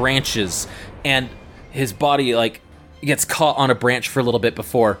 into the branches, and his body, gets caught on a branch for a little bit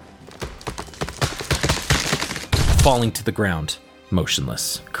before falling to the ground,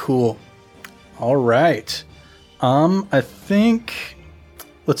 motionless. Cool. All right. I think...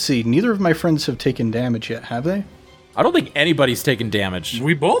 Let's see, neither of my friends have taken damage yet, have they? I don't think anybody's taken damage.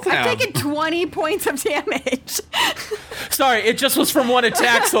 We both have. I've taken 20 points of damage. Sorry, it just was from one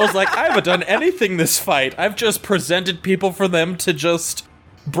attack, so I was like, I haven't done anything this fight. I've just presented people for them to just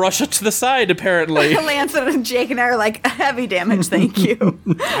brush it to the side, apparently. Lance and Jake and I are like, heavy damage, thank you.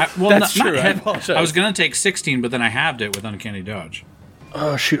 That's true. I apologize. I was going to take 16, but then I halved it with Uncanny Dodge.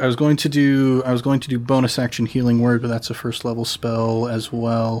 Oh shoot, I was going to do bonus action healing word, but that's a first level spell as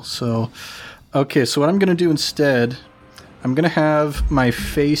well. So okay, so what I'm gonna do instead, I'm gonna have my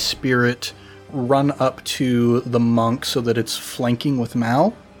Fey Spirit run up to the monk so that it's flanking with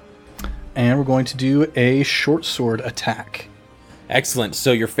Mal. And we're going to do a short sword attack. Excellent.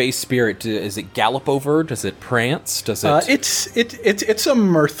 So your Fey Spirit, is it gallop over? Does it prance? Does it? It's a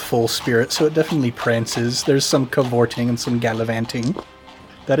mirthful spirit, so it definitely prances. There's some cavorting and some gallivanting.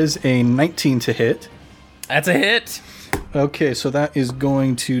 That is a 19 to hit. That's a hit. Okay, so that is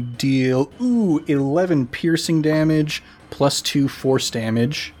going to deal 11 piercing damage plus 2 force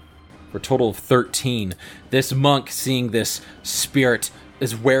damage. For a total of 13. This monk, seeing this spirit,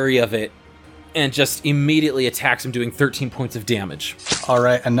 is wary of it and just immediately attacks him, doing 13 points of damage. All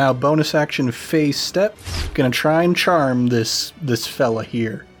right, and now bonus action phase step. Gonna try and charm this fella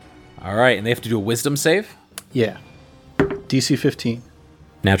here. All right, and they have to do a wisdom save? Yeah. DC 15.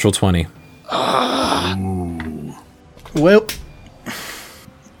 Natural 20. Well,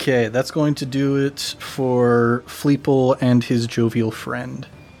 okay, that's going to do it for Fleeple and his jovial friend.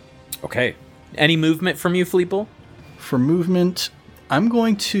 Okay. Any movement from you, Fleeple? For movement, I'm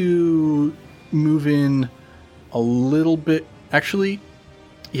going to move in a little bit. Actually,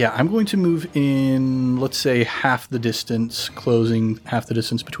 yeah, I'm going to move in, let's say, half the distance, closing half the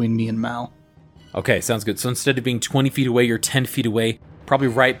distance between me and Mal. Okay, sounds good. So instead of being 20 feet away, you're 10 feet away, probably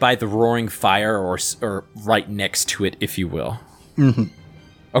right by the roaring fire or right next to it, if you will. Mm-hmm.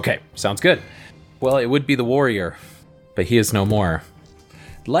 Okay, sounds good. Well, it would be the warrior, but he is no more.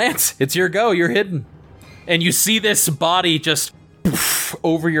 Lance, it's your go. You're hidden. And you see this body just poof,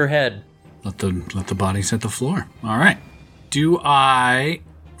 over your head. Let the bodies hit the floor. All right. Okay,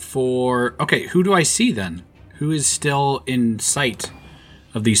 who do I see then? Who is still in sight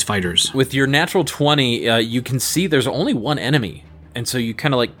of these fighters? With your natural 20, you can see there's only one enemy. And so you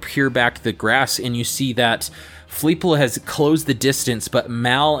kind of peer back the grass and you see that Fleeple has closed the distance, but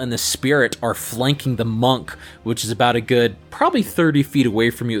Mal and the spirit are flanking the monk, which is about a good probably 30 feet away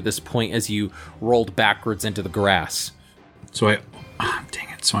from you at this point as you rolled backwards into the grass. So dang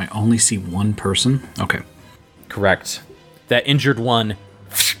it. So I only see one person? Okay. Correct. That injured one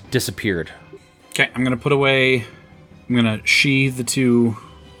disappeared. Okay, I'm going to sheathe the two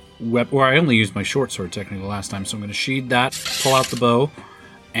weapons. Or I only used my short sword technically last time, so I'm going to sheathe that, pull out the bow,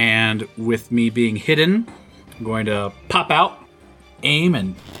 and with me being hidden, I'm going to pop out, aim,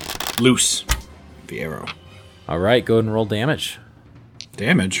 and loose the arrow. All right, go ahead and roll damage.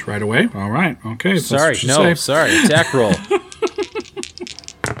 Damage right away? All right, okay. Sorry, no, sorry. Attack roll.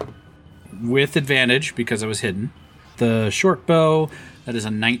 with advantage because I was hidden. The short bow, that is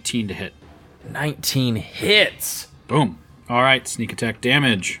a 19 to hit. 19 hits. Boom. All right, sneak attack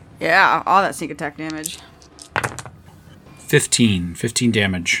damage. Yeah, all that sneak attack damage. 15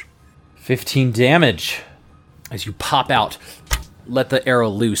 damage. 15 damage. As you pop out, let the arrow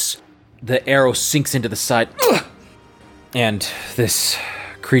loose. The arrow sinks into the side. Ugh! And this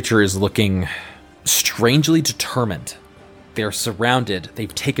creature is looking strangely determined. They're surrounded.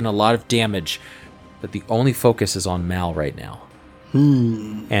 They've taken a lot of damage, but the only focus is on Mal right now.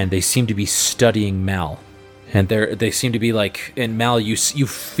 And they seem to be studying Mal. And they seem to be like, and Mal, you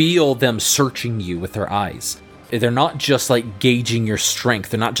feel them searching you with their eyes. They're not just like gauging your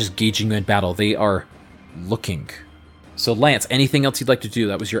strength. They're not just gauging you in battle. They are looking. So Lance, anything else you'd like to do?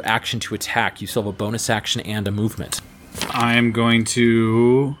 That was your action to attack. You still have a bonus action and a movement. I'm going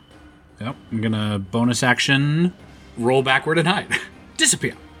to bonus action, roll backward and hide.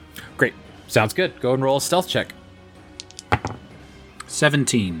 Disappear. Great. Sounds good. Go and roll a stealth check.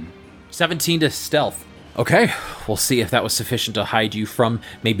 17 to stealth. Okay, we'll see if that was sufficient to hide you from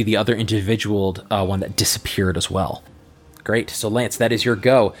maybe the other individual one that disappeared as well. Great, so Lance, that is your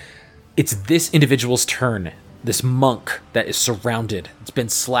go. It's this individual's turn. This monk that is surrounded, it's been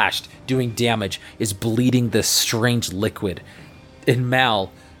slashed, doing damage, is bleeding this strange liquid. And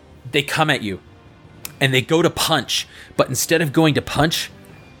Mal, they come at you, and they go to punch, but instead of going to punch,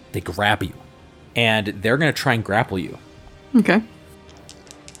 they grab you. And they're going to try and grapple you. Okay.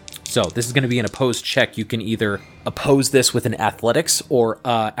 So this is going to be an opposed check. You can either oppose this with an athletics or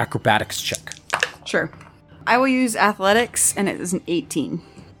acrobatics check. Sure. I will use athletics, and it is an 18.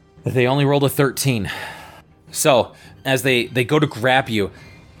 They only rolled a 13. So as they go to grab you,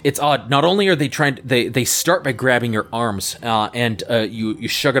 it's odd. Not only are they trying, they start by grabbing your arms, and you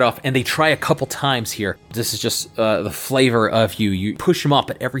shrug it off, and they try a couple times here. This is just the flavor of you. You push them off,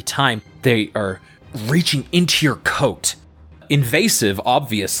 but every time they are reaching into your coat. Invasive,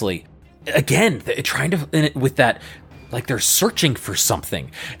 obviously. Again, they're trying to, with that, like they're searching for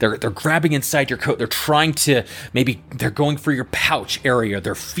something. They're grabbing inside your coat. They're trying to, maybe they're going for your pouch area.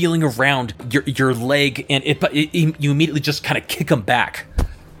 They're feeling around your leg, and you immediately just kind of kick them back.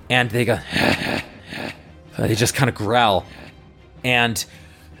 And they go, they just kind of growl. And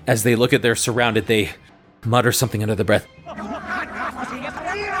as they look at their surrounded, they mutter something under their breath.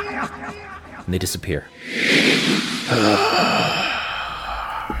 And they disappear.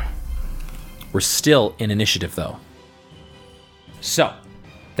 We're still in initiative, though. So,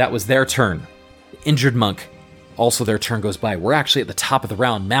 that was their turn. The injured monk, also their turn goes by. We're actually at the top of the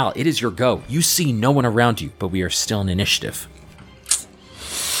round. Mal, it is your go. You see no one around you, but we are still in initiative.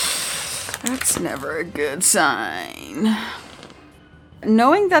 That's never a good sign.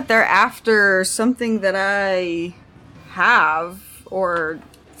 Knowing that they're after something that I have, or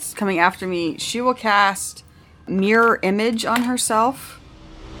it's coming after me, she will cast Mirror Image on herself.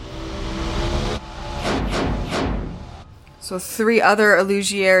 So 3 other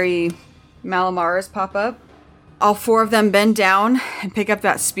illusory Malamaras pop up. All 4 of them bend down and pick up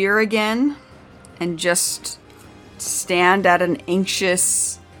that spear again and just stand in an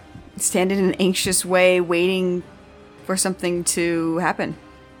anxious way, waiting for something to happen.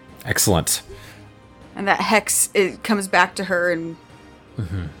 Excellent. And that hex, it comes back to her and...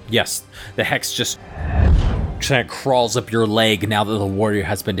 Mm-hmm. Yes, the hex just kind of crawls up your leg now that the warrior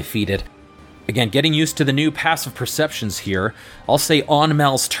has been defeated. Again, getting used to the new passive perceptions here. I'll say on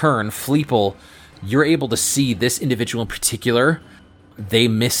Mal's turn, Fleeple, you're able to see this individual in particular. They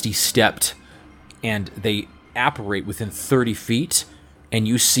misty stepped and they apparate within 30 feet, and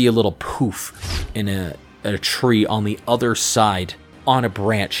you see a little poof in a tree on the other side on a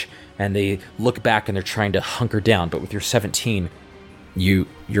branch, and they look back and they're trying to hunker down, but with your 17, you're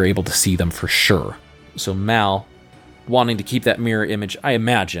able to see them for sure. So Mal, wanting to keep that mirror image, I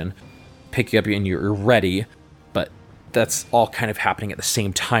imagine, pick you up and you're ready, but that's all kind of happening at the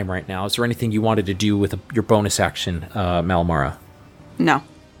same time right now. Is there anything you wanted to do with your bonus action, Malamara? No.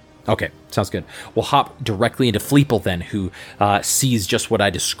 Okay, sounds good. We'll hop directly into Fleeple then, who sees just what I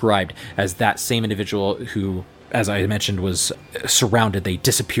described as that same individual who, as I mentioned, was surrounded. They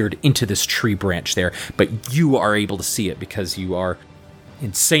disappeared into this tree branch there, but you are able to see it because you are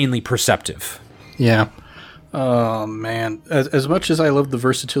insanely perceptive. Yeah. Oh, man. As much as I love the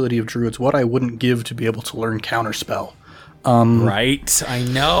versatility of druids, what I wouldn't give to be able to learn Counterspell. Right? I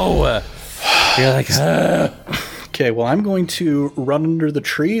know. You're like, Okay, well, I'm going to run under the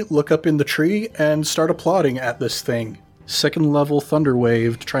tree, look up in the tree, and start applauding at this thing. 2nd level Thunder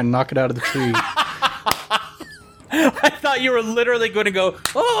Wave to try and knock it out of the tree. I thought you were literally going to go,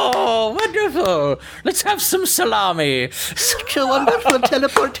 oh, wonderful. Let's have some salami. Such a wonderful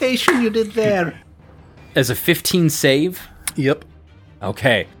teleportation you did there. As a 15 save. Yep.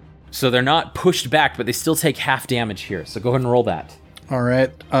 Okay. So they're not pushed back, but they still take half damage here. So go ahead and roll that. All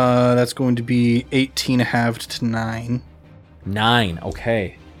right. That's going to be 18 halved to 9. 9.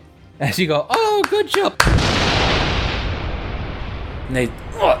 Okay. As you go, oh, good job. And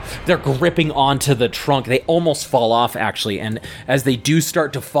they're gripping onto the trunk. They almost fall off, actually. And as they do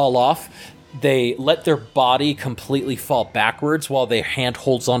start to fall off, they let their body completely fall backwards while their hand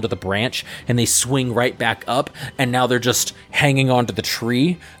holds onto the branch, and they swing right back up. And now they're just hanging onto the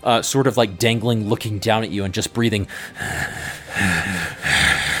tree, sort of like dangling, looking down at you and just breathing.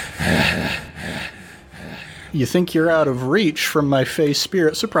 You think you're out of reach from my Fey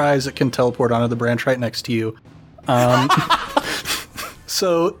Spirit. Surprise, it can teleport onto the branch right next to you.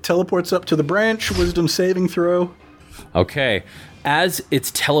 So, teleports up to the branch, wisdom saving throw. Okay. As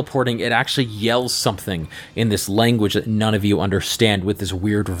it's teleporting, it actually yells something in this language that none of you understand with this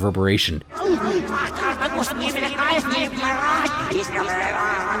weird reverberation.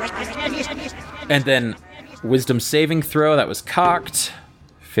 And then, wisdom saving throw, that was cocked.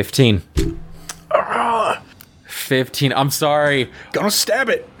 15. 15, I'm sorry. Gonna stab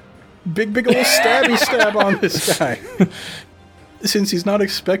it. Big old stabby stab on this guy. Since he's not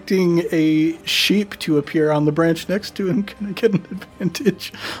expecting a sheep to appear on the branch next to him, can I get an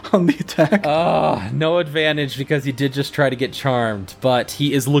advantage on the attack? No advantage because he did just try to get charmed, but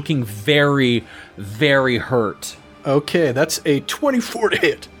he is looking very, very hurt. Okay, that's a 24 to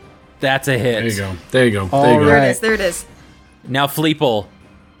hit. That's a hit. There you go. All right. There it is. Now, Fleeple,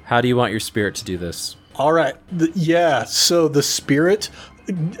 how do you want your spirit to do this? All right. So the spirit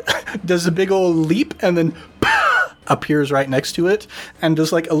does a big old leap and then appears right next to it and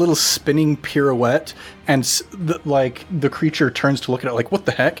does like a little spinning pirouette, and the creature turns to look at it like, what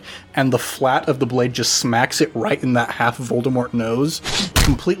the heck? And the flat of the blade just smacks it right in that half Voldemort nose,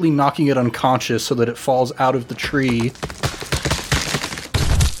 completely knocking it unconscious so that it falls out of the tree.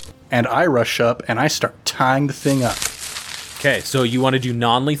 And I rush up and I start tying the thing up. Okay, so you want to do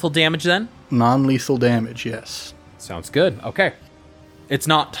non-lethal damage then? Non-lethal damage, yes. Sounds good. Okay. It's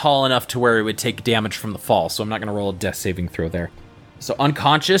not tall enough to where it would take damage from the fall, so I'm not going to roll a death saving throw there. So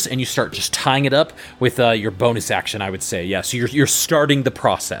unconscious, and you start just tying it up with your bonus action, I would say. Yeah, so you're starting the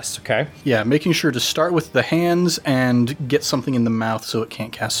process, okay? Yeah, making sure to start with the hands and get something in the mouth so it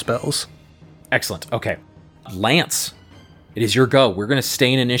can't cast spells. Excellent. Okay. Lance, it is your go. We're going to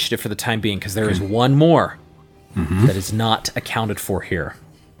stay in initiative for the time being because there is one more that is not accounted for here.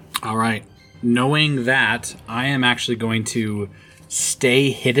 All right. Knowing that, I am actually going to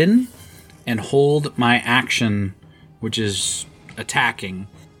stay hidden and hold my action, which is attacking,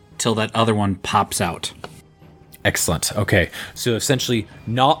 till that other one pops out. Excellent. Okay. So essentially,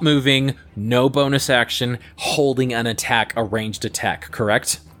 not moving, no bonus action, holding an attack, a ranged attack,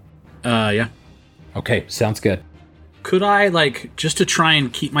 correct? Yeah. Okay, sounds good. Could I, just to try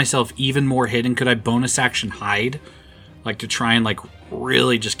and keep myself even more hidden, could I bonus action hide? To try and,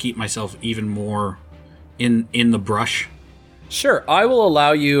 really just keep myself even more in the brush? Sure, I will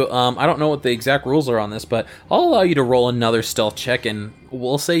allow you, I don't know what the exact rules are on this, but I'll allow you to roll another stealth check, and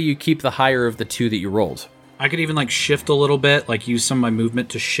we'll say you keep the higher of the two that you rolled. I could even, shift a little bit, use some of my movement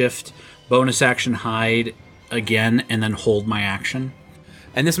to shift, bonus action hide again, and then hold my action.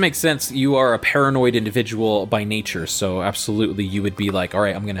 And this makes sense. You are a paranoid individual by nature, so absolutely you would be like, all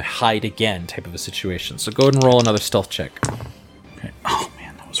right, I'm going to hide again type of a situation. So go ahead and roll another stealth check. Okay. Oh,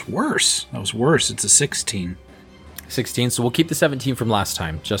 man, that was worse. It's a 16. 16, so we'll keep the 17 from last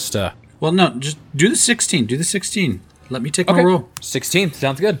time. Just, Well, no, just do the 16. Do the 16. Let me take my roll. 16,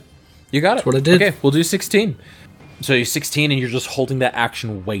 sounds good. You got it. That's what I did. Okay, we'll do 16. So you're 16 and you're just holding that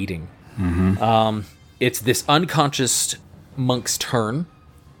action waiting. Mm-hmm. It's this unconscious monk's turn.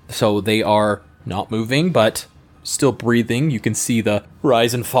 So they are not moving, but still breathing. You can see the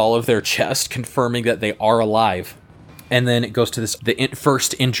rise and fall of their chest, confirming that they are alive. And then it goes to the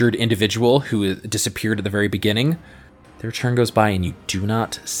first injured individual who disappeared at the very beginning. Their turn goes by and you do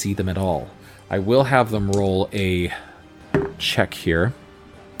not see them at all. I will have them roll a check here.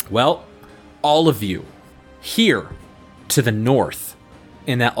 Well, all of you here to the north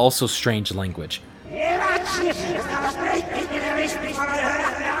in that also strange language.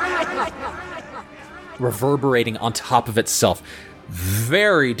 Reverberating on top of itself.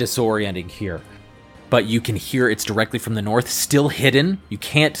 Very disorienting here. But you can hear it's directly from the north, still hidden. You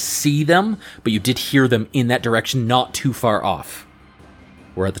can't see them, but you did hear them in that direction, not too far off.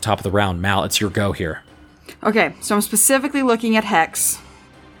 We're at the top of the round. Mal, it's your go here. Okay, so I'm specifically looking at Hex.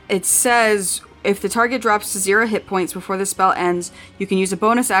 It says If the target drops to 0 hit points before the spell ends, you can use a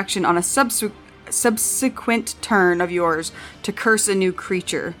bonus action on a subsequent turn of yours to curse a new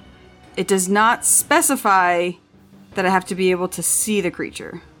creature. It does not specify that I have to be able to see the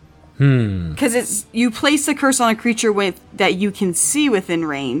creature. Because you place the curse on a creature that you can see within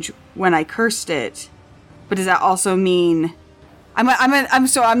range when I cursed it. But does that also mean... I'm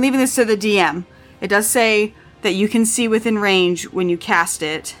leaving this to the DM. It does say that you can see within range when you cast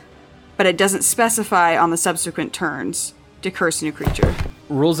it, but it doesn't specify on the subsequent turns to curse a new creature.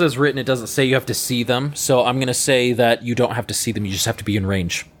 Rules as written, it doesn't say you have to see them, so I'm going to say that you don't have to see them, you just have to be in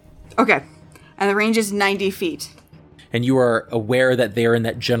range. Okay. And the range is 90 feet. And you are aware that they're in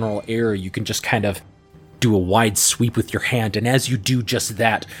that general area. You can just kind of do a wide sweep with your hand, and as you do just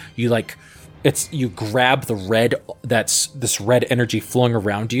that, you grab the red, that's this red energy flowing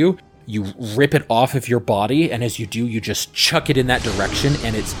around you, you rip it off of your body, and as you do, you just chuck it in that direction,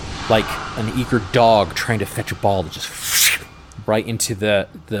 and it's like an eager dog trying to fetch a ball that just right into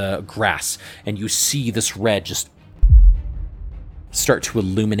the grass, and you see this red just start to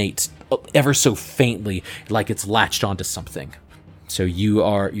illuminate ever so faintly, like it's latched onto something. So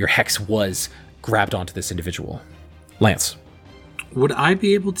your hex was grabbed onto this individual. Lance. Would I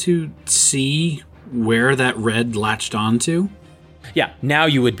be able to see where that red latched onto? Yeah, now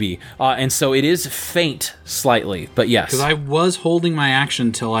you would be. And so it is faint slightly, but yes. Because I was holding my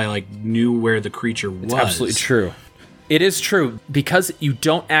action till I knew where the creature was. It's absolutely true. It is true. Because you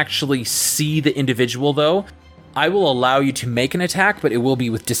don't actually see the individual, though, I will allow you to make an attack, but it will be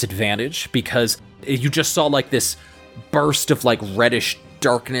with disadvantage, because you just saw this burst of reddish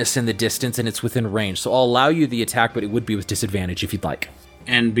darkness in the distance, and it's within range. So I'll allow you the attack, but it would be with disadvantage if you'd like.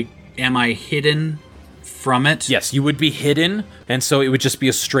 And am I hidden from it? Yes, you would be hidden, and so it would just be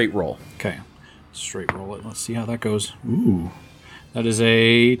a straight roll. Okay. Straight roll it. Let's see how that goes. Ooh. That is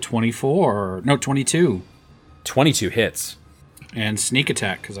a 24. No, 22. 22 hits. And sneak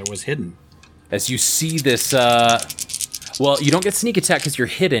attack, because I was hidden. As you see this, well, you don't get sneak attack because you're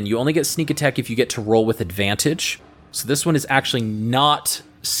hidden. You only get sneak attack if you get to roll with advantage. So this one is actually not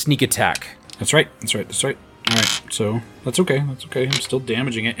sneak attack. That's right. All right, so that's okay. I'm still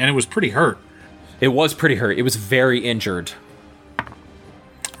damaging it, and it was pretty hurt. It was pretty hurt. It was very injured. I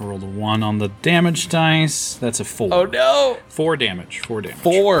rolled a 1 on the damage dice. That's a 4. Oh, no! 4 damage.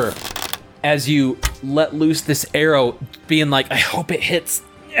 4. As you let loose this arrow, being like, I hope it hits.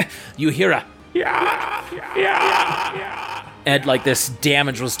 You hear a... And this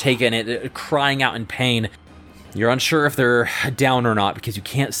damage was taken, it crying out in pain. You're unsure if they're down or not because you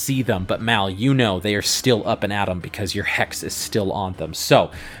can't see them, but Mal, you know they are still up and at them because your hex is still on them.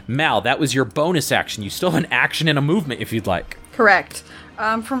 So, Mal, that was your bonus action. You still have an action and a movement if you'd like. Correct.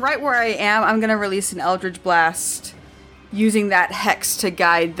 From right where I am, I'm going to release an Eldritch Blast using that hex to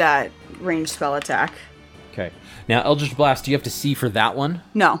guide that ranged spell attack. Okay. Now, Eldritch Blast, do you have to see for that one?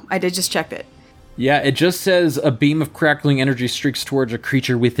 No, I did just check it. Yeah, it just says a beam of crackling energy streaks towards a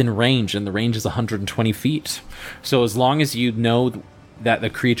creature within range, and the range is 120 feet. So as long as you know that the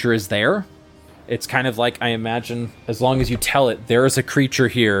creature is there, it's kind of like, I imagine, as long as you tell it, there is a creature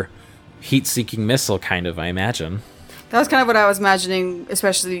here, heat-seeking missile, kind of, I imagine. That was kind of what I was imagining,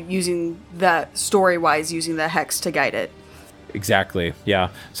 especially using that, story-wise, using the hex to guide it. Exactly, yeah.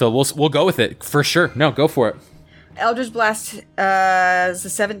 So we'll go with it, for sure. No, go for it. Eldritch Blast is a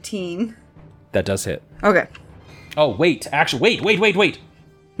 17. That does hit. Okay. Oh, wait. Actually, wait.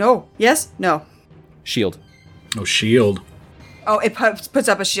 No. Yes? No. Shield. Oh, shield. Oh, it puts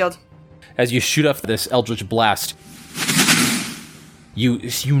up a shield. As you shoot off this Eldritch Blast, you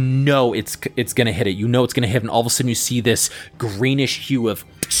know it's gonna hit it. You know it's gonna hit, and all of a sudden you see this greenish hue of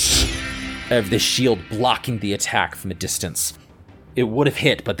the shield blocking the attack from a distance. It would have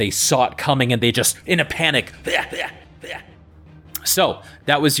hit, but they saw it coming, and they just, in a panic... So,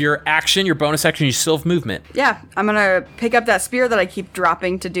 that was your action, your bonus action, you still have movement. Yeah, I'm gonna pick up that spear that I keep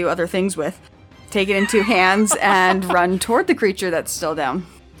dropping to do other things with, take it in 2 hands, and run toward the creature that's still down.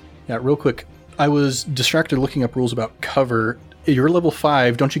 Yeah, real quick. I was distracted looking up rules about cover. You're level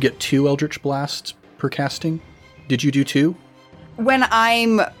 5, don't you get 2 Eldritch Blasts per casting? Did you do 2? When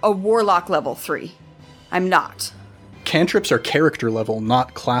I'm a Warlock level 3. I'm not. Cantrips are character level,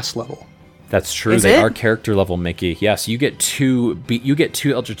 not class level. That's true. Is they it? are character level, Mickey. Yes, you get 2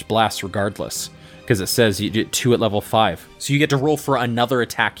 Eldritch Blasts regardless, because it says you get 2 at level 5. So you get to roll for another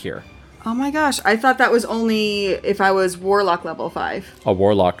attack here. Oh my gosh, I thought that was only if I was Warlock level 5. A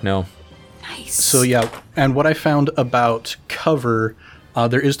Warlock, no. Nice. So yeah, and what I found about cover,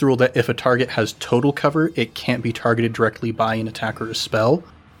 there is the rule that if a target has total cover, it can't be targeted directly by an attack or a spell.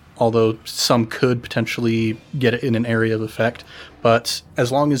 Although some could potentially get it in an area of effect. But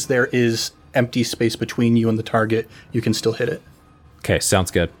as long as there is empty space between you and the target, you can still hit it. Okay,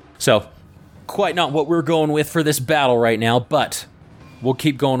 sounds good. So, quite not what we're going with for this battle right now, but we'll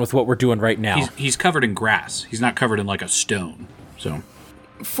keep going with what we're doing right now. He's covered in grass. He's not covered in like a stone. So,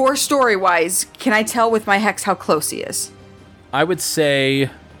 For story-wise, can I tell with my hex how close he is? I would say,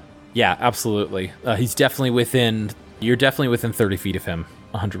 yeah, absolutely. He's definitely within. You're definitely within 30 feet of him.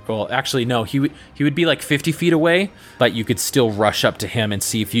 100. Well, actually, no. He would be like 50 feet away, but you could still rush up to him and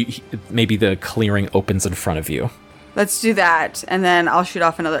see if maybe the clearing opens in front of you. Let's do that, and then I'll shoot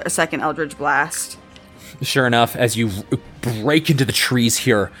off a second Eldritch Blast. Sure enough, as you break into the trees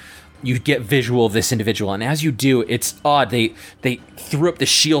here, you get visual of this individual, and as you do, it's odd. They threw up the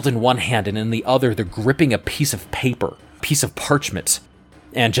shield in one hand, and in the other, they're gripping a piece of paper, piece of parchment,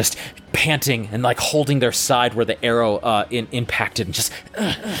 and just panting and like holding their side where the arrow impacted, and just.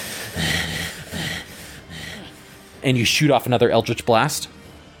 And you shoot off another Eldritch Blast.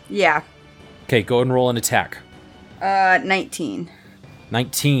 Yeah. Okay, go and roll an attack. 19.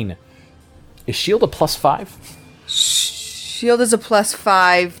 19. Is shield a +5? Shield is a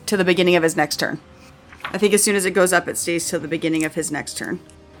 +5 to the beginning of his next turn. I think as soon as it goes up, it stays till the beginning of his next turn.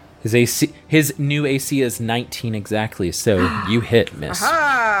 His new AC is 19 exactly, so you hit, miss.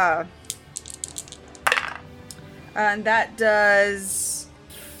 Aha! And that does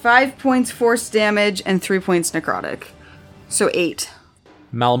 5 points force damage and 3 points necrotic. So 8.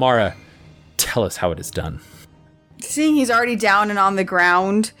 Malamara, tell us how it is done. Seeing he's already down and on the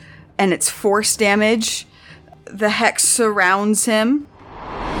ground, and it's force damage, the hex surrounds him.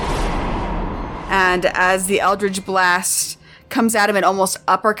 And as the Eldritch Blast comes at him, it almost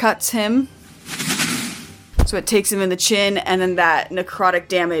uppercuts him. So it takes him in the chin, and then that necrotic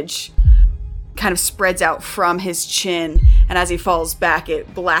damage kind of spreads out from his chin. And as he falls back,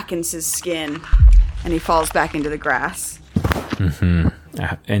 it blackens his skin, and he falls back into the grass. Mm-hmm.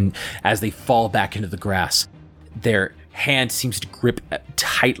 And as they fall back into the grass, their hand seems to grip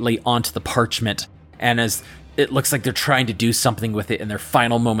tightly onto the parchment, and as it looks like they're trying to do something with it in their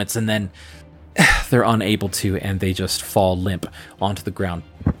final moments, and then they're unable to, and they just fall limp onto the ground,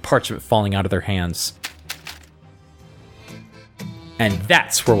 parchment falling out of their hands. And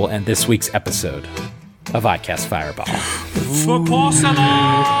that's where we'll end this week's episode of I Cast Fireball. For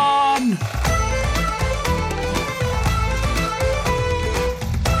porcelain!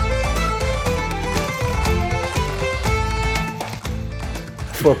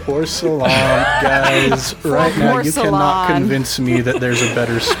 For porcelain, guys, right now you cannot convince me that there's a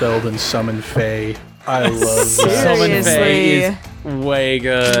better spell than Summon Fae. I love that. Summon Fae is way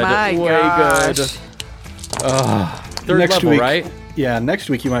good. My way gosh. good. Third Next level, week, right? Yeah, next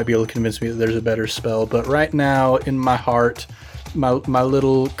week you might be able to convince me that there's a better spell, but right now, in my heart, my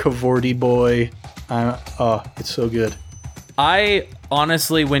little cavorty boy, it's so good. I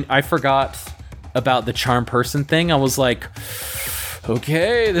honestly, when I forgot about the charm person thing, I was like,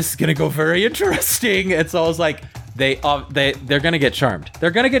 okay, this is gonna go very interesting. And so I was like, they're gonna get charmed.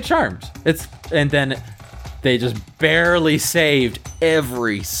 They're gonna get charmed. And then they just barely saved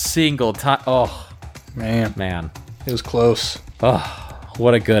every single time. Oh, man, it was close. Oh,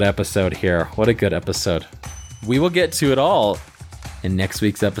 what a good episode here. What a good episode. We will get to it all in next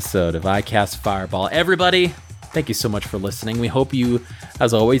week's episode of I Cast Fireball. Everybody, thank you so much for listening. We hope you,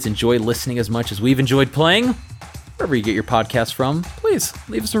 as always, enjoy listening as much as we've enjoyed playing. Wherever you get your podcast from, please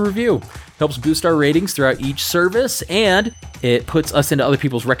leave us a review. Helps boost our ratings throughout each service, and it puts us into other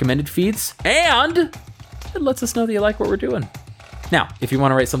people's recommended feeds, and it lets us know that you like what we're doing. Now, if you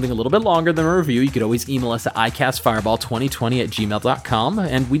want to write something a little bit longer than a review, you could always email us at icastfireball2020@gmail.com,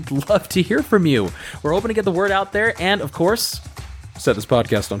 and we'd love to hear from you. We're hoping to get the word out there, and of course, set this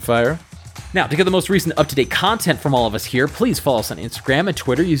podcast on fire. Now, to get the most recent up-to-date content from all of us here, please follow us on Instagram and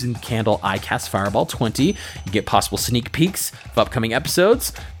Twitter using the handle icastfireball20. You get possible sneak peeks of upcoming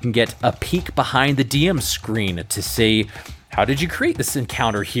episodes. You can get a peek behind the DM screen to see, how did you create this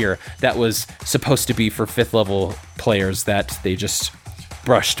encounter here that was supposed to be for 5th level players that they just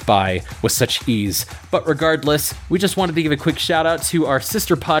brushed by with such ease. But regardless, we just wanted to give a quick shout out to our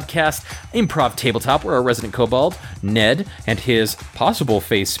sister podcast, Improv Tabletop, where our resident kobold, Ned, and his possible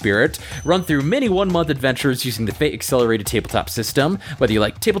Fae spirit run through many 1-month adventures using the Fate Accelerated Tabletop system. Whether you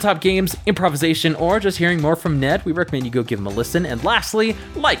like tabletop games, improvisation, or just hearing more from Ned, we recommend you go give him a listen. And lastly,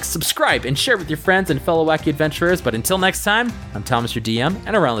 like, subscribe, and share with your friends and fellow wacky adventurers. But until next time, I'm Thomas, your DM,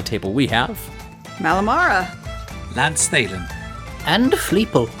 and around the table we have Malamara, Lance Thalen, and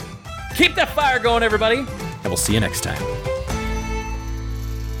Fleepo. Keep that fire going, everybody, and we'll see you next time.